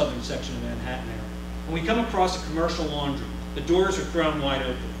southern section of Manhattan area. And we come across a commercial laundry. The doors are thrown wide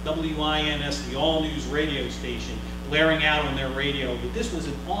open. WINS, the all-news radio station, blaring out on their radio, but this was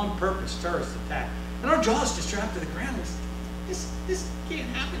an on-purpose terrorist attack. And our jaws just dropped to the ground. This can't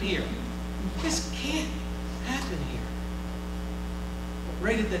happen here. This can't happen here. But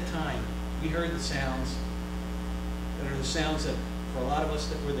right at that time, we heard the sounds that are the sounds that, for a lot of us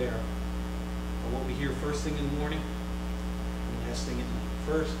that were there, are what we hear first thing in the morning and last thing at night.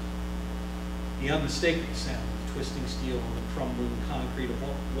 First, the unmistakable sound of twisting steel on the crumbling concrete of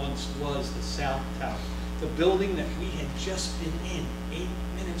what once was the South Tower, the building that we had just been in 8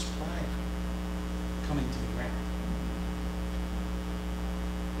 minutes prior, coming to the ground.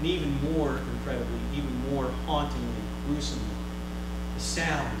 And even more incredibly, even more hauntingly, gruesomely, the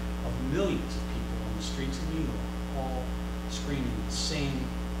sound of millions of people on the streets of New York, all screaming the same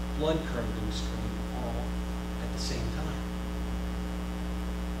blood-curdling scream, all at the same time.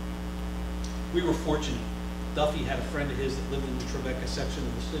 We were fortunate. Duffy had a friend of his that lived in the Tribeca section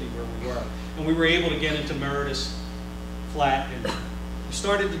of the city where we were. And we were able to get into Meredith's flat, and we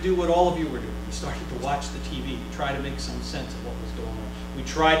started to do what all of you were doing. We started to watch the TV, to try to make some sense of what was going on. We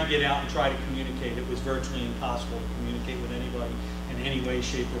tried to get out and try to communicate. It was virtually impossible to communicate with anybody in any way,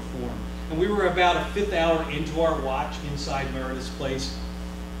 shape, or form. And we were about a 5th hour into our watch inside Meredith's place,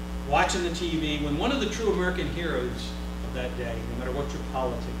 watching the TV, when one of the true American heroes of that day, no matter what your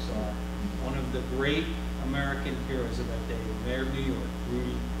politics are, one of the great American heroes of that day, the mayor of New York,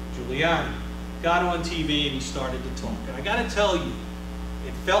 Rudy Giuliani, got on TV and he started to talk. And I got to tell you,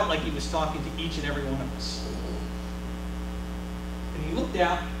 it felt like he was talking to each and every one of us. And he looked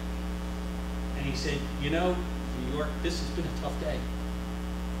out and he said, you know, New York, this has been a tough day.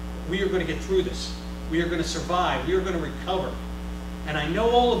 We are going to get through this. We are going to survive. We are going to recover. And I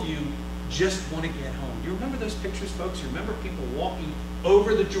know all of you just want to get home. You remember those pictures, folks? You remember people walking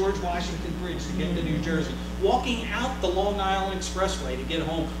over the George Washington Bridge to get into New Jersey, walking out the Long Island Expressway to get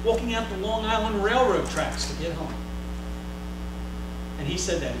home, walking out the Long Island Railroad tracks to get home. And he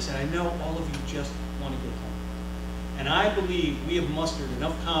said that. He said, I know all of you just want to get home. And I believe we have mustered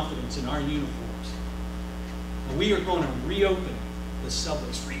enough confidence in our uniforms. And we are going to reopen the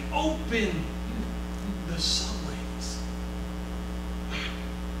subways. Reopen the subways.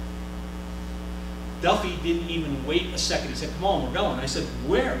 Duffy didn't even wait a second. He said, come on, we're going. I said,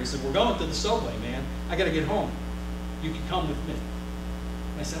 where? He said, we're going to the subway, man. I got to get home. You can come with me.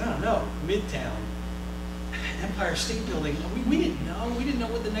 I said, I don't know. Midtown, Empire State Building. We didn't know. We didn't know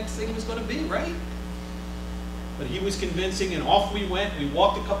what the next thing was going to be, right? But he was convincing, and off we went. We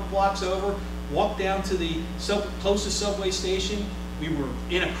walked a couple blocks over, walked down to the closest subway station. We were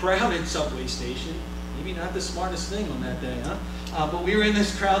in a crowded subway station. Maybe not the smartest thing on that day, huh? But we were in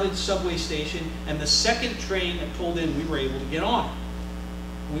this crowded subway station, and the second train that pulled in, we were able to get on.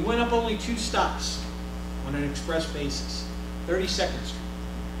 We went up only 2 stops on an express basis. 32nd Street,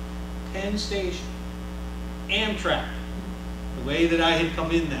 Penn Station, Amtrak, the way that I had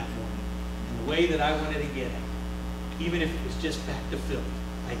come in that morning, and the way that I wanted to get out. Even if it was just back to Philly,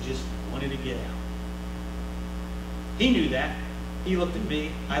 I just wanted to get out. He knew that. He looked at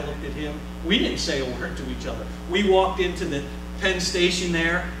me, I looked at him. We didn't say a word to each other. We walked into the Penn Station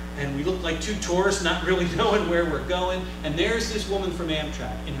there, and we looked like 2 tourists not really knowing where we're going. And there's this woman from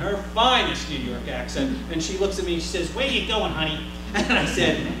Amtrak in her finest New York accent, and she looks at me and she says, where you going, honey? And I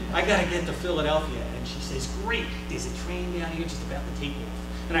said, I gotta get to Philadelphia. And she says, great, there's a train down here just about to take off.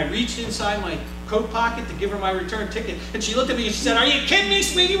 And I reached inside my coat pocket to give her my return ticket, and she looked at me and she said, are you kidding me,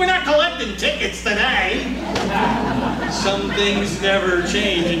 sweetie? We're not collecting tickets today. Some things never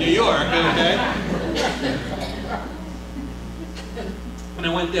change in New York, okay? And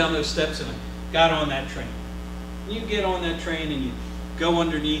I went down those steps and I got on that train. And you get on that train and you go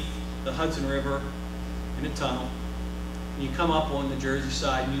underneath the Hudson River in a tunnel. And you come up on the Jersey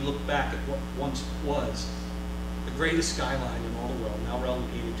side and you look back at what once was the greatest skyline in all the world, now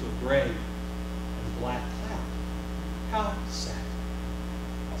relegated to a gray and black cloud. How sad.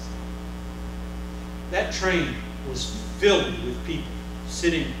 that train was filled with people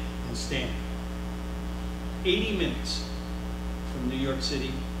sitting and standing. 80 minutes from New York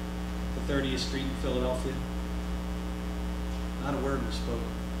City to 30th Street in Philadelphia. Not a word was spoken.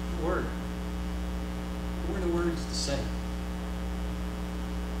 Not a word. What were the words to say?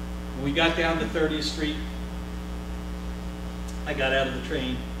 When we got down to 30th Street, I got out of the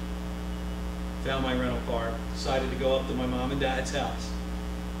train, found my rental car, decided to go up to my mom and dad's house.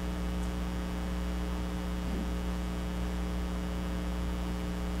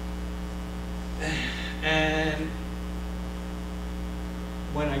 And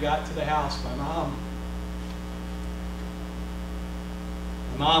when I got to the house, my mom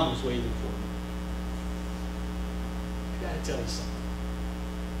was waiting for me. I gotta tell you something.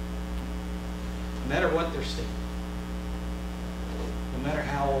 No matter what their state, no matter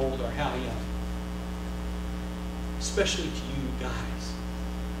how old or how young, especially to you guys,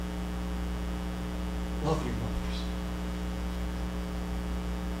 love your mothers.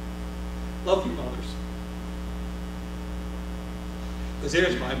 Love your mothers. Because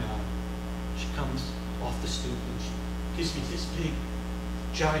there's my mom. She comes off the stoop and she gives me this big,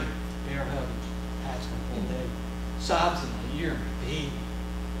 giant bear hug and she pats my whole day, sobs in my ear, my baby,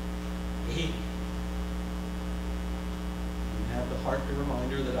 baby. And have the heart to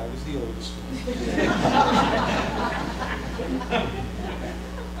remind her that I was the oldest one.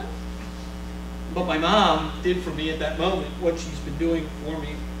 But my mom did for me at that moment what she's been doing for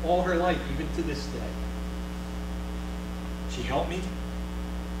me all her life, even to this day. She helped me,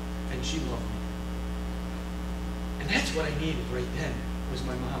 and she loved me. And that's what I needed right then, was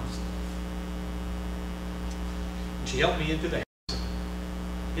my mom's love. And she helped me into the house,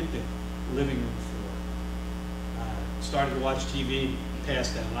 hit the living room floor. Started to watch TV,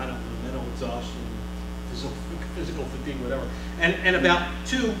 passed out, I don't know, mental exhaustion, physical fatigue, whatever. And about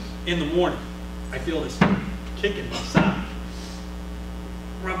 2 in the morning, I feel this kick in my side.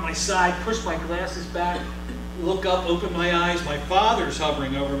 Rub my side, push my glasses back, look up, open my eyes. My father's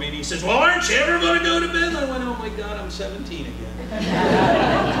hovering over me, and he says, "Well, aren't you ever going to go to bed?" And I went, "Oh my God, I'm 17 again."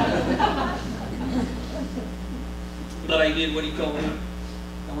 But I did what he told me.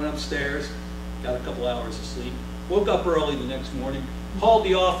 I went upstairs, got a couple hours of sleep, woke up early the next morning, called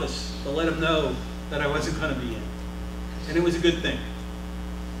the office to let them know that I wasn't going to be in. And it was a good thing,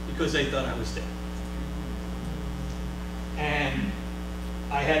 because they thought I was dead. And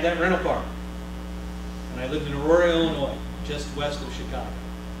I had that rental car. And I lived in Aurora, Illinois, just west of Chicago.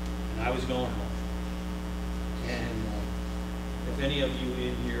 And I was going home. And if any of you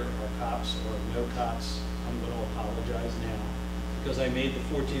in here are cops or no cops, I'm going to apologize now, because I made the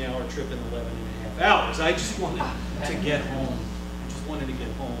 14-hour trip in 11 and a half hours. I just wanted to get home. I just wanted to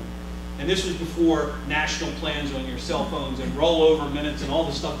get home. And this was before national plans on your cell phones and rollover minutes and all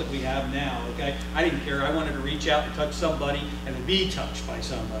the stuff that we have now, okay? I didn't care. I wanted to reach out and touch somebody and be touched by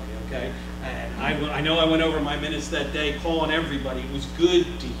somebody, okay? And I know I went over my minutes that day calling everybody. It was good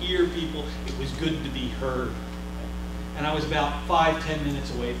to hear people. It was good to be heard. And I was about 5-10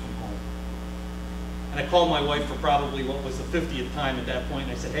 minutes away from home. And I called my wife for probably what was the 50th time at that point,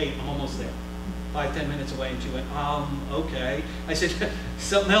 and I said, "Hey, I'm almost there." 5-10 minutes away, and she went, okay. I said,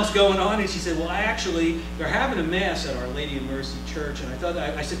 "Something else going on?" And she said, "Well, actually, they're having a mass at Our Lady of Mercy Church." And I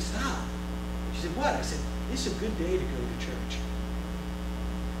said, "Stop." She said, "What?" I said, "It's a good day to go to church.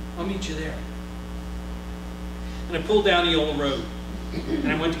 I'll meet you there." And I pulled down the old road,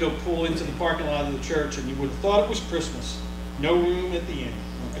 and I went to go pull into the parking lot of the church, and you would have thought it was Christmas. No room at the inn,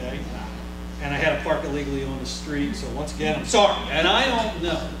 okay? And I had to park illegally on the street, so once again, I'm sorry. And I don't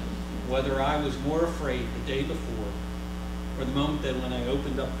know whether I was more afraid the day before or the moment that when I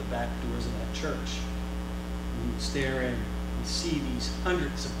opened up the back doors of that church and would stare in and see these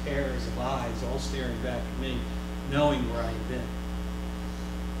hundreds of pairs of eyes all staring back at me, knowing where I had been.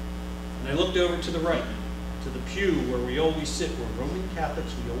 And I looked over to the right, to the pew where we always sit. We're Roman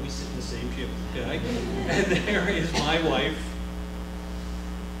Catholics, we always sit in the same pew, okay? And there is my wife,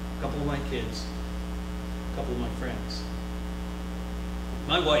 a couple of my kids, a couple of my friends.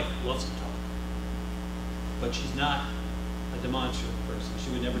 My wife loves to talk, but she's not a demonstrative person.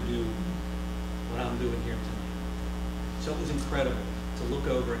 She would never do what I'm doing here tonight. So it was incredible to look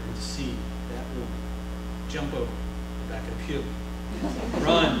over and to see that woman jump over the back of the pew,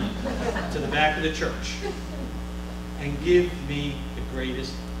 run to the back of the church, and give me the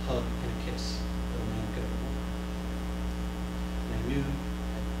greatest hug and a kiss that a man could ever want. And I knew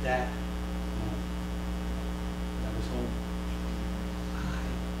at that moment that I was home.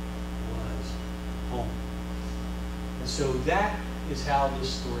 Home. And so that is how this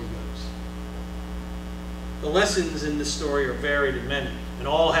story goes. The lessons in this story are varied and many, and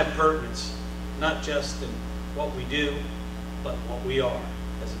all have pertinence not just in what we do, but what we are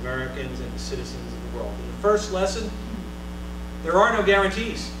as Americans and citizens of the world. In the first lesson, there are no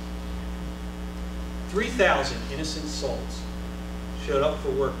guarantees. 3,000 innocent souls showed up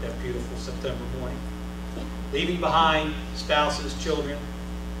for work that beautiful September morning, leaving behind spouses, children,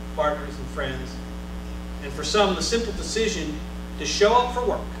 partners, and friends. And for some, the simple decision to show up for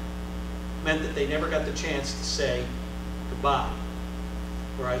work meant that they never got the chance to say goodbye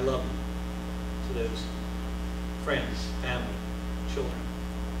or I love you to those friends, family, children.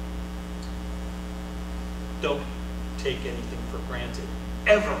 Don't take anything for granted,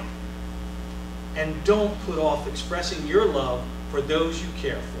 ever. And don't put off expressing your love for those you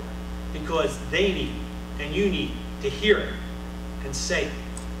care for, because they need and you need to hear it and say it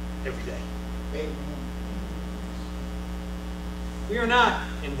every day. Amen. We are not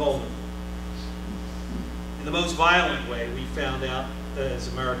invulnerable. In the most violent way, we found out as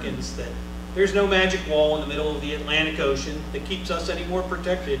Americans that there's no magic wall in the middle of the Atlantic Ocean that keeps us any more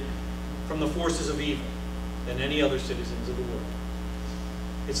protected from the forces of evil than any other citizens of the world.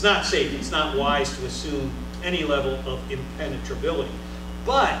 It's not safe, it's not wise to assume any level of impenetrability.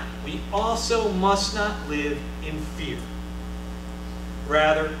 But we also must not live in fear.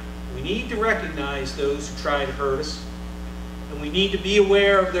 Rather, we need to recognize those who try to hurt us, and we need to be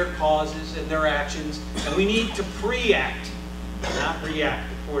aware of their causes and their actions, and we need to pre-act, not react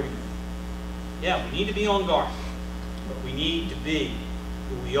accordingly. Yeah, we need to be on guard, but we need to be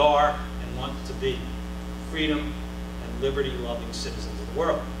who we are and want to be, freedom and liberty-loving citizens of the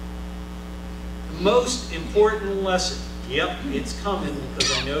world. The most important lesson, yep, it's coming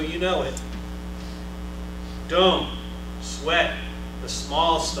because I know you know it. Don't sweat the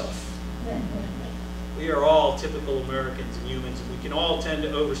small stuff. We are all typical Americans and humans, and we can all tend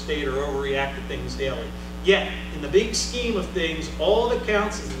to overstate or overreact to things daily. Yet, in the big scheme of things, all that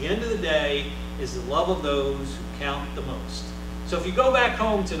counts at the end of the day is the love of those who count the most. So if you go back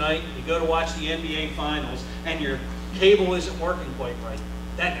home tonight, and you go to watch the NBA Finals, and your cable isn't working quite right,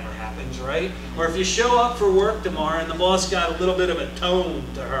 that never happens, right? Or if you show up for work tomorrow and the boss got a little bit of a tone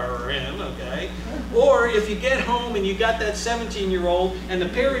to her or him, okay? Or if you get home and you got that 17-year-old and the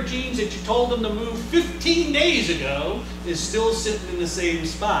pair of jeans that you told them to move 15 days ago is still sitting in the same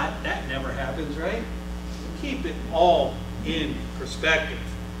spot, that never happens, right? Keep it all in perspective.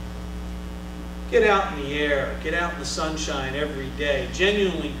 Get out in the air, get out in the sunshine every day.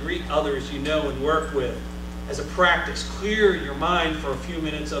 Genuinely greet others you know and work with. As a practice, clear your mind for a few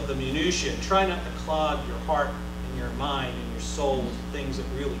minutes of the minutiae. Try not to clog your heart and your mind and your soul with things that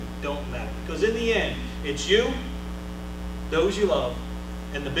really don't matter. Because in the end, it's you, those you love,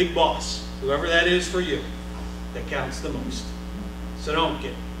 and the big boss, whoever that is for you, that counts the most. So don't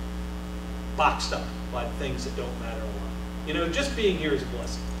get boxed up by the things that don't matter a lot. You know, just being here is a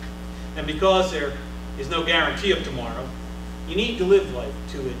blessing. And because there is no guarantee of tomorrow, you need to live life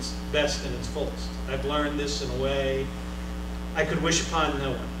to its best and its fullest. I've learned this in a way I could wish upon no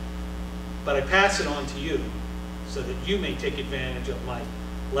one. But I pass it on to you so that you may take advantage of my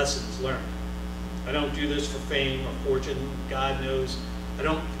lessons learned. I don't do this for fame or fortune. God knows I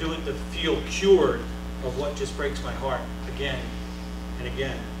don't do it to feel cured of what just breaks my heart again and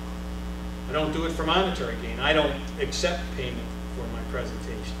again. I don't do it for monetary gain. I don't accept payment for my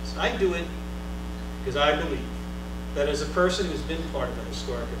presentations. I do it because I believe that as a person who's been part of a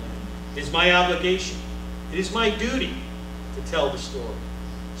historic event, it is my obligation, it is my duty to tell the story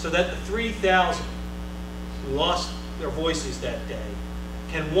so that the 3,000 who lost their voices that day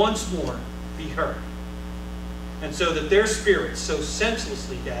can once more be heard. And so that their spirits, so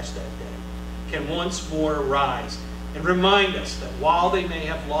senselessly dashed that day, can once more rise and remind us that while they may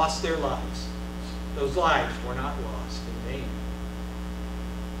have lost their lives, those lives were not lost in vain.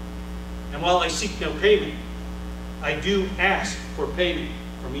 And while I seek no payment, I do ask for payment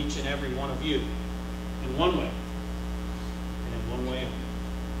from each and every one of you in one way, and in one way only.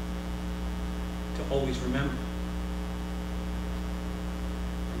 To always remember,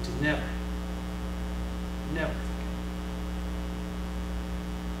 and to never, never forget.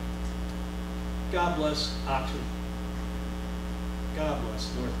 God bless Oxford. God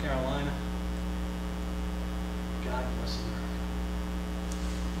bless North Carolina. God bless America.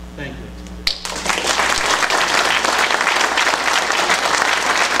 Thank you.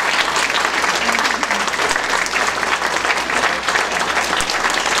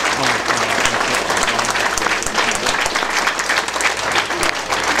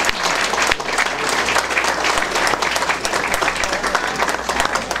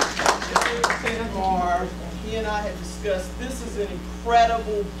 He and I had discussed this is an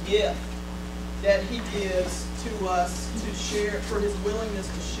incredible gift that he gives to us to share, for his willingness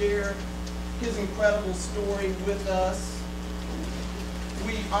to share his incredible story with us.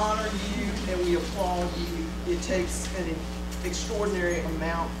 We honor you and we applaud you. It takes an extraordinary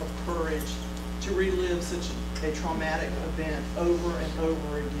amount of courage to relive such a traumatic event over and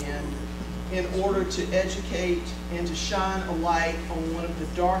over again in order to educate and to shine a light on one of the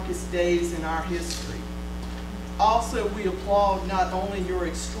darkest days in our history. Also, we applaud not only your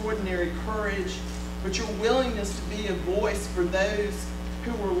extraordinary courage, but your willingness to be a voice for those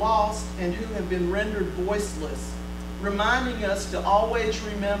who were lost and who have been rendered voiceless, reminding us to always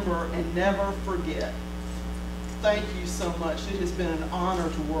remember and never forget. Thank you so much. It has been an honor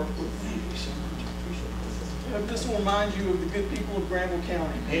to work with you. Thank you so much. I appreciate it. I hope this will remind you of the good people of Granville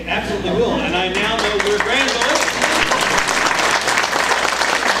County. It absolutely will, and I now know where Granville is.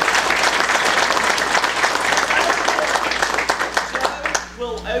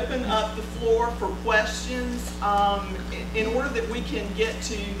 We'll open up the floor for questions. In order that we can get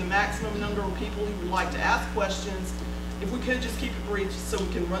to the maximum number of people who would like to ask questions, if we could just keep it brief so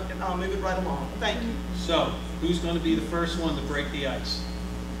we can move it right along. Thank you. So, who's going to be the first one to break the ice?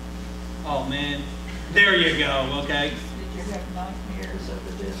 Oh man, there you go, okay. Did you have nightmares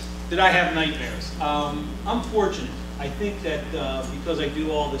over this? Did I have nightmares? I'm fortunate. I think that because I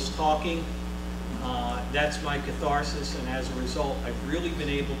do all this talking, that's my catharsis, and as a result, I've really been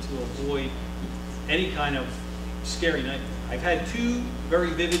able to avoid any kind of scary nightmare. I've had two very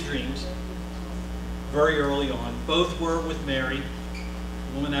vivid dreams very early on. Both were with Mary,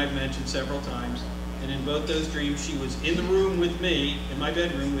 a woman I've mentioned several times, and in both those dreams, she was in the room with me, in my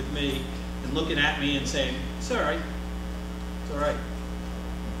bedroom with me, and looking at me and saying, "It's all right, it's all right."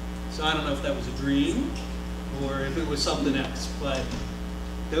 So I don't know if that was a dream or if it was something else, but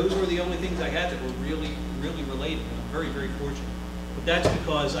those were the only things I had that were really, really related, and I'm very, very fortunate. But that's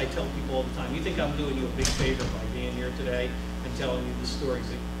because I tell people all the time, you think I'm doing you a big favor by being here today and telling you the stories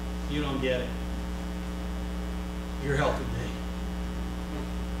that you don't get it. You're helping me.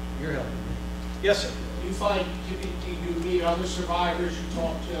 You're helping me. Yes, sir. You find, you meet other survivors, you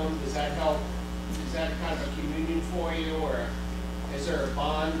talk to them, does that help? Is that kind of a communion for you, or is there a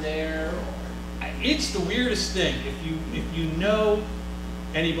bond there? It's the weirdest thing. If you know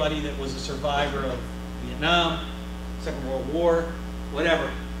anybody that was a survivor of Vietnam, Second World War, whatever,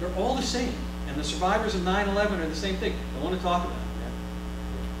 they're all the same. And the survivors of 9/11 are the same thing. Don't want to talk about it, man.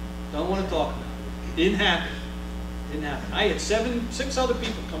 Don't want to talk about it. Didn't happen. Didn't happen. I had 6 other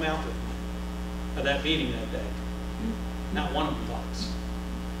people come out with me at that meeting that day. Not one of them talks.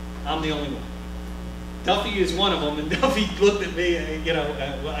 I'm the only one. Duffy is one of them, and Duffy looked at me,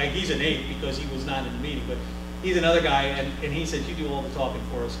 and, he's an 8 because he was not in the meeting, but he's another guy, and he said, "You do all the talking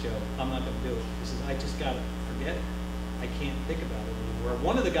for us, Joe. I'm not going to do it." He says, "I just got to forget it. I can't think about it anymore."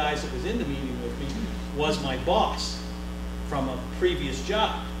 One of the guys that was in the meeting with me was my boss from a previous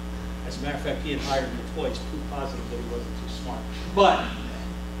job. As a matter of fact, he had hired me twice, proof positive that he wasn't too smart. But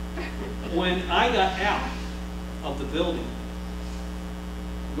when I got out of the building,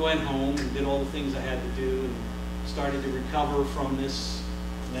 went home and did all the things I had to do and started to recover from this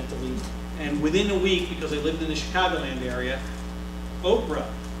mentally. And within a week, because I lived in the Chicagoland area, Oprah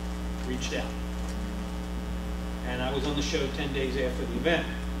reached out. And I was on the show 10 days after the event.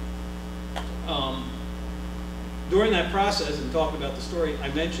 During that process, and talking about the story, I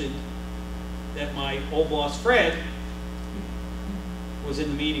mentioned that my old boss, Fred, was in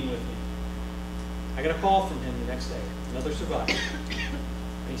the meeting with me. I got a call from him the next day, another survivor.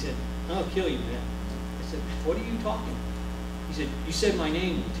 And he said, "I'll kill you, man." I said, "What are you talking about?" He said, "You said my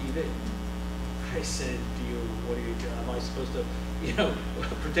name on TV." I said, "What are you, am I supposed to,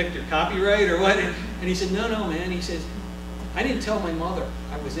 protect your copyright or what?" And he said, "No, man." He says, "I didn't tell my mother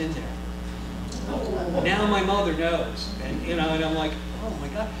I was in there. Now my mother knows." And, and I'm like, oh my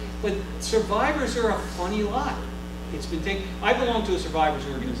God. But survivors are a funny lot. It's been taken. I belong to a survivors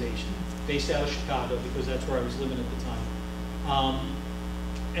organization based out of Chicago because that's where I was living at the time.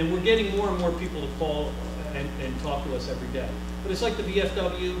 And we're getting more and more people to call and talk to us every day. But it's like the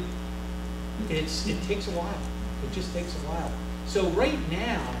VFW. It takes a while. It just takes a while. So right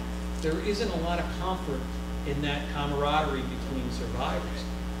now, there isn't a lot of comfort in that camaraderie between survivors.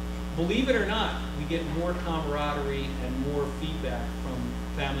 Believe it or not, we get more camaraderie and more feedback from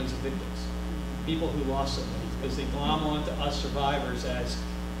families of victims, people who lost somebody, because they glom onto us survivors as,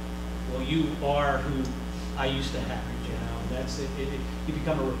 well, you are who I used to have. That's it. You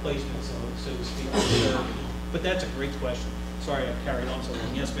become a replacement, so to speak. But that's a great question. Sorry, I've carried on so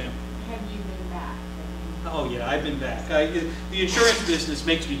long. Yes, ma'am. Have you been back? Oh yeah, I've been back. The insurance business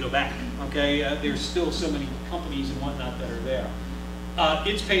makes me go back. Okay, there's still so many companies and whatnot that are there.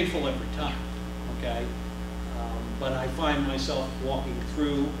 It's painful every time. Okay, but I find myself walking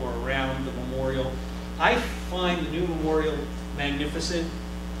through or around the memorial. I find the new memorial magnificent.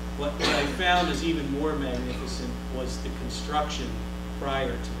 What I found is even more magnificent was the construction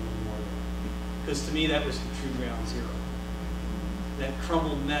prior to the memorial. Because to me, that was the true ground zero. That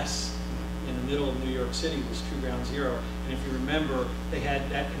crumbled mess in the middle of New York City was true ground zero. And if you remember, they had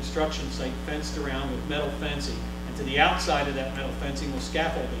that construction site fenced around with metal fencing. And to the outside of that metal fencing was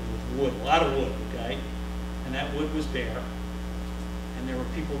scaffolding with wood, a lot of wood, okay? And that wood was bare. And there were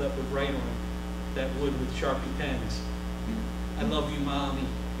people that would write on that wood with Sharpie pens. I love you, Mommy.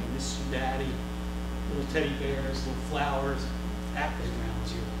 I miss you, Daddy. Little teddy bears, little flowers. That was ground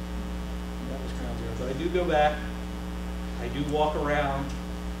zero. That was ground zero. But I do go back. I do walk around.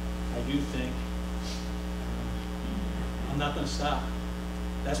 I do think. I'm not going to stop.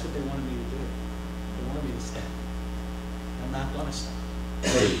 That's what they wanted me to do. They wanted me to stop. I'm not going to stop.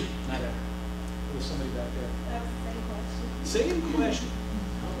 Not ever. There was somebody back there. That was the same question. Same question.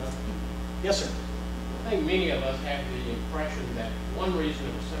 Yes, sir. I think many of us have the impression that one reason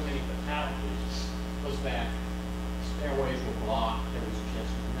there were so many fatalities was that stairways were blocked. There was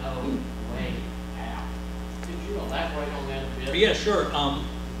just no way out. Could you elaborate on that a bit? Yeah, sure.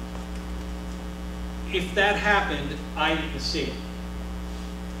 If that happened, I didn't see it.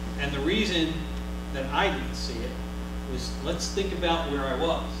 And the reason that I didn't see it was, let's think about where I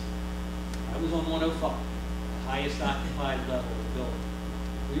was. I was on 105, the highest occupied level of the building.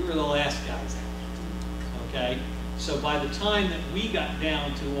 We were the last guys out, okay? So by the time that we got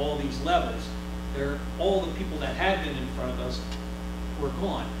down to all these levels, all the people that had been in front of us were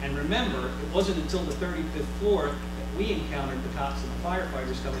gone. And remember, it wasn't until the 35th floor that we encountered the cops and the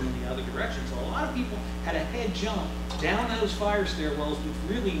firefighters coming in the other direction. So a lot of people had a head jump down those fire stairwells with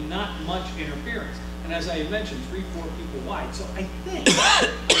really not much interference. And as I had mentioned, 3-4 people wide. So I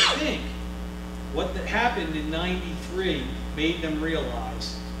think what happened in '93 made them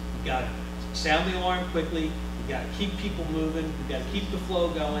realize you got to sound the alarm quickly, you got to keep people moving, you got to keep the flow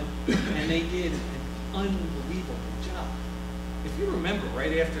going, and they did an unbelievable job. If you remember,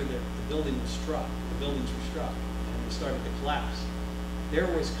 right after the buildings were struck, and they started to collapse, there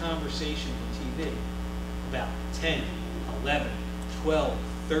was conversation on TV about 10, 11, 12,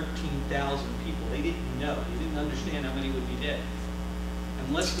 13,000 people. They didn't know, they didn't understand how many would be dead.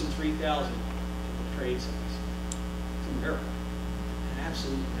 And less than 3,000 people trade sites. It's a miracle. An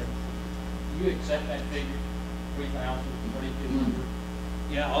absolute miracle. Do you accept that figure? 3,000, 3,200?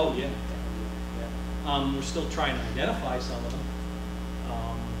 Yeah, oh yeah. Yeah. We're still trying to identify some of them.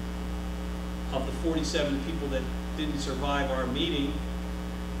 Of the 47 people that didn't survive our meeting,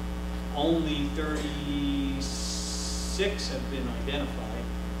 only 36 have been identified,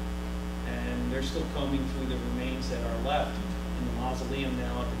 and they're still combing through the remains that are left in the mausoleum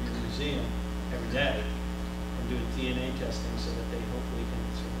now at the museum every day and doing DNA testing so that they hopefully can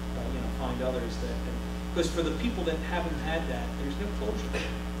find others that, because for the people that haven't had that, there's no closure.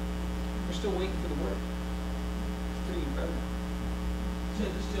 We're still waiting for the word. It's pretty incredible. So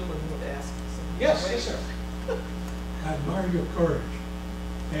this gentleman wanted to ask something. Yes, yes, sir. I admire your courage,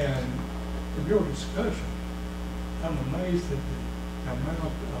 and from your discussion, I'm amazed at the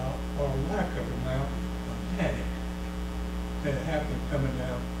amount or lack of amount of panic that happened coming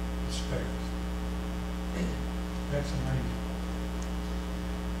down the stairs. That's amazing.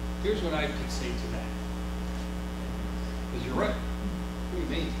 Here's what I could say to that. Because you're right. Pretty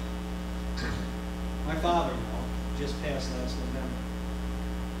amazing. My father-in-law just passed last November.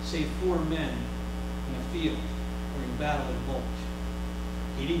 Saved 4 men in a field during the Battle of the Bulge.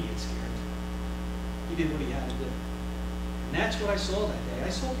 He didn't get scared. He did what he had to do. And that's what I saw that day. I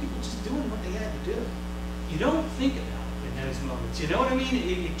saw people just doing what they had to do. You don't think about it in those moments. You know what I mean?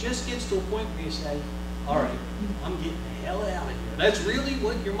 It just gets to a point where you say, all right, I'm getting the hell out of here. That's really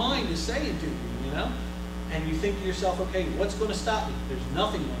what your mind is saying to you, you know? And you think to yourself, okay, what's going to stop me? There's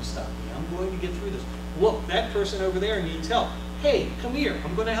nothing going to stop me. I'm going to get through this. Look, that person over there needs help. Hey, come here.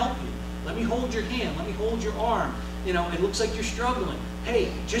 I'm going to help you. Let me hold your hand. Let me hold your arm. You know, it looks like you're struggling.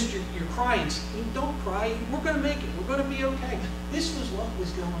 Hey, just you're crying. Don't cry. We're going to make it. We're going to be okay. This was what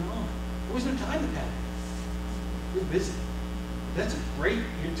was going on. There was no time to panic. We're busy. It's a great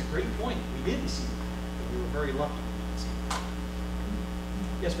point. We didn't see it. But we were very lucky we didn't see it.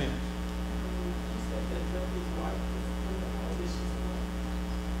 Yes, ma'am.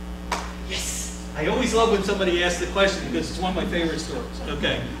 Yes. I always love when somebody asks the question because it's one of my favorite stories.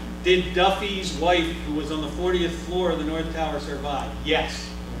 Okay. Did Duffy's wife, who was on the 40th floor of the North Tower, survive? Yes.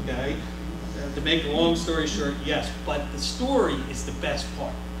 Okay. To make a long story short, yes. But the story is the best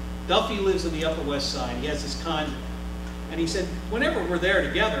part. Duffy lives on the Upper West Side. He has this condo. And he said, whenever we're there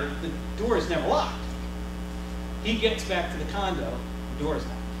together, the door is never locked. He gets back to the condo, the door's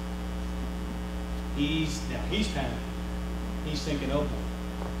locked. He's panicking. He's thinking, oh boy,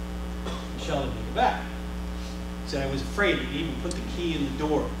 Michelle didn't make it back. He said, I was afraid. He even put the key in the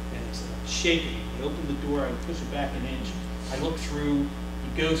door, and it's shaking. He opened the door, I push it back an inch. I look through,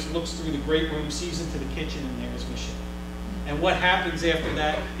 he goes, looks through the great room, sees into the kitchen, and there's Michelle. And what happens after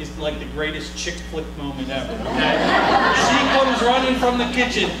that is like the greatest chick flick moment ever. Okay? She comes running from the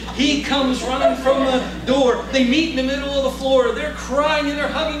kitchen. He comes running from the door. They meet in the middle of the floor. They're crying and they're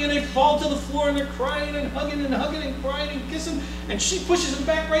hugging and they fall to the floor and they're crying and hugging and crying and kissing. And she pushes him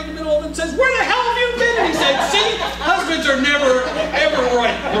back right in the middle of it and says, "Where the hell have you been?" And he said, "See, husbands are never, ever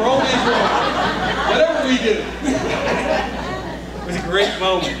right. They're always wrong. Whatever we do." It was a great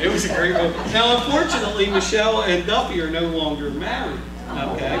moment. It was a great moment. Now, unfortunately, Michelle and Duffy are no longer married,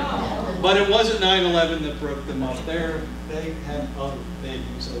 okay? But it wasn't 9/11 that broke them up. They have other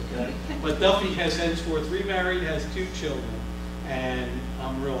babies, okay? But Duffy has henceforth remarried, has 2 children, and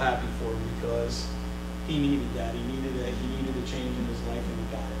I'm real happy for him because he needed that. He needed a change in his life, and he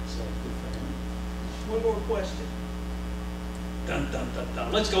got it. So good for him. One more question. Dun dun dun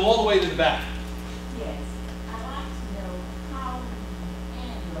dun. Let's go all the way to the back. Yes, I'd like to know how you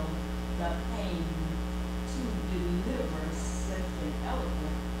handle the pain to deliver such an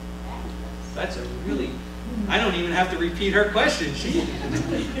eloquent address. That's a really, I don't even have to repeat her question.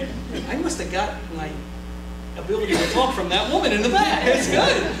 I must have got my ability to talk from that woman in the back. It's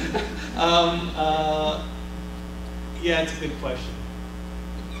good. Yeah, it's a good question.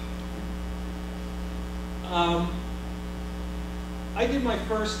 I did my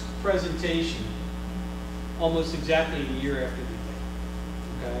first presentation almost exactly a year after the day.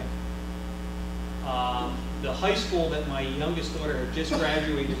 Okay. The high school that my youngest daughter had just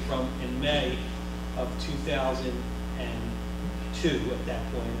graduated from in May of 2002 at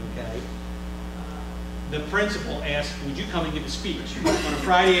that point, okay, the principal asked, would you come and give a speech on a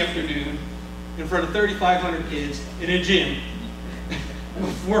Friday afternoon in front of 3,500 kids in a gym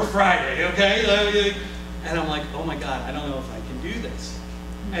before Friday, okay? And I'm like, oh my God, I don't know if I can do this.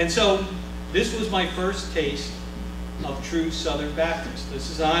 And so this was my first taste of true Southern Baptist. This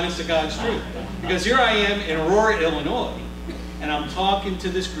is honest to God's truth. Because here I am in Aurora, Illinois, and I'm talking to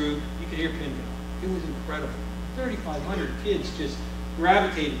this group. You could hear pin drop. It was incredible. 3,500 kids just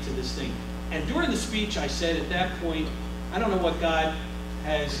gravitated to this thing. And during the speech, I said at that point, I don't know what God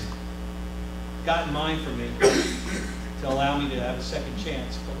has got in mind for me to allow me to have a second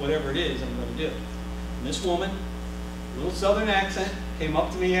chance, but whatever it is, I'm going to do it. And this woman, a little Southern accent, came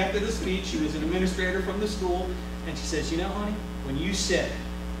up to me after the speech. She was an administrator from the school, and she says, you know, honey, when you said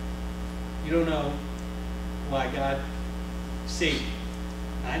you don't know why God saved you,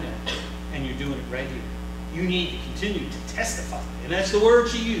 I know, and you're doing it right here. You need to continue to testify. And that's the word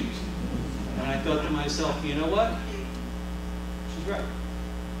she used. And I thought to myself, you know what? She's right.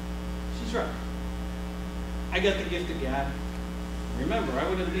 She's right. I got the gift of God. Remember, I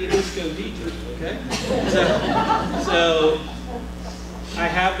wanted to be a disco DJ, okay? So I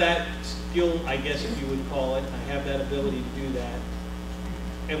have that skill, I guess if you would call it. I have that ability to do that.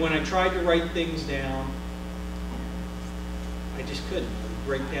 And when I tried to write things down, I just couldn't. I would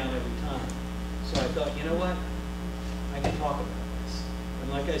break down every time. So I thought, you know what? I can talk about this.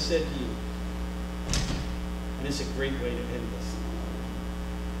 And like I said to you, and it's a great way to end this,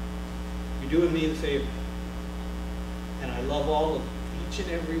 you're doing me a favor. And I love all of each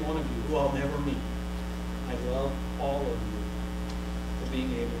and every one of you who I'll never meet. I love all of you for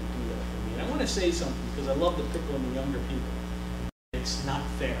being able to do that for me. And I want to say something because I love to pick on the younger people. It's not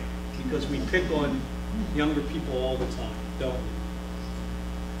fair because we pick on younger people all the time, don't we?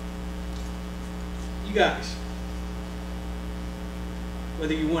 You guys,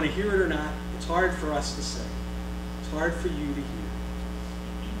 whether you want to hear it or not, it's hard for us to say. It's hard for you to hear.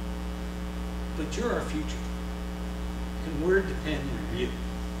 But you're our future. And we're dependent on you.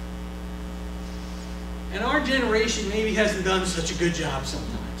 And our generation maybe hasn't done such a good job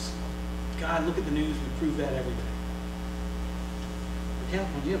sometimes. God, look at the news. We prove that every day. We count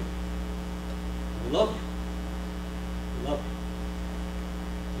on you. We love you. We love you.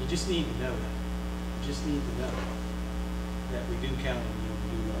 You just need to know that. You just need to know that we do count on you and we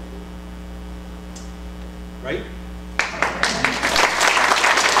do love you. Right?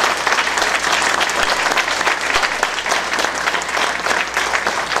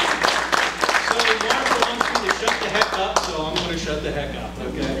 So I'm going to shut the heck up,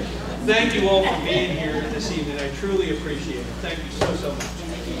 okay? Thank you all for being here this evening. I truly appreciate it. Thank you so, so much.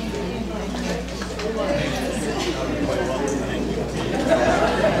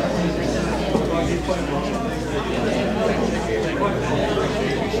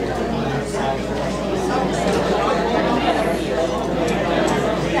 Thank you.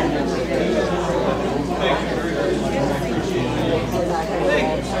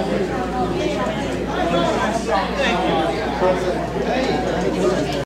 Thank you.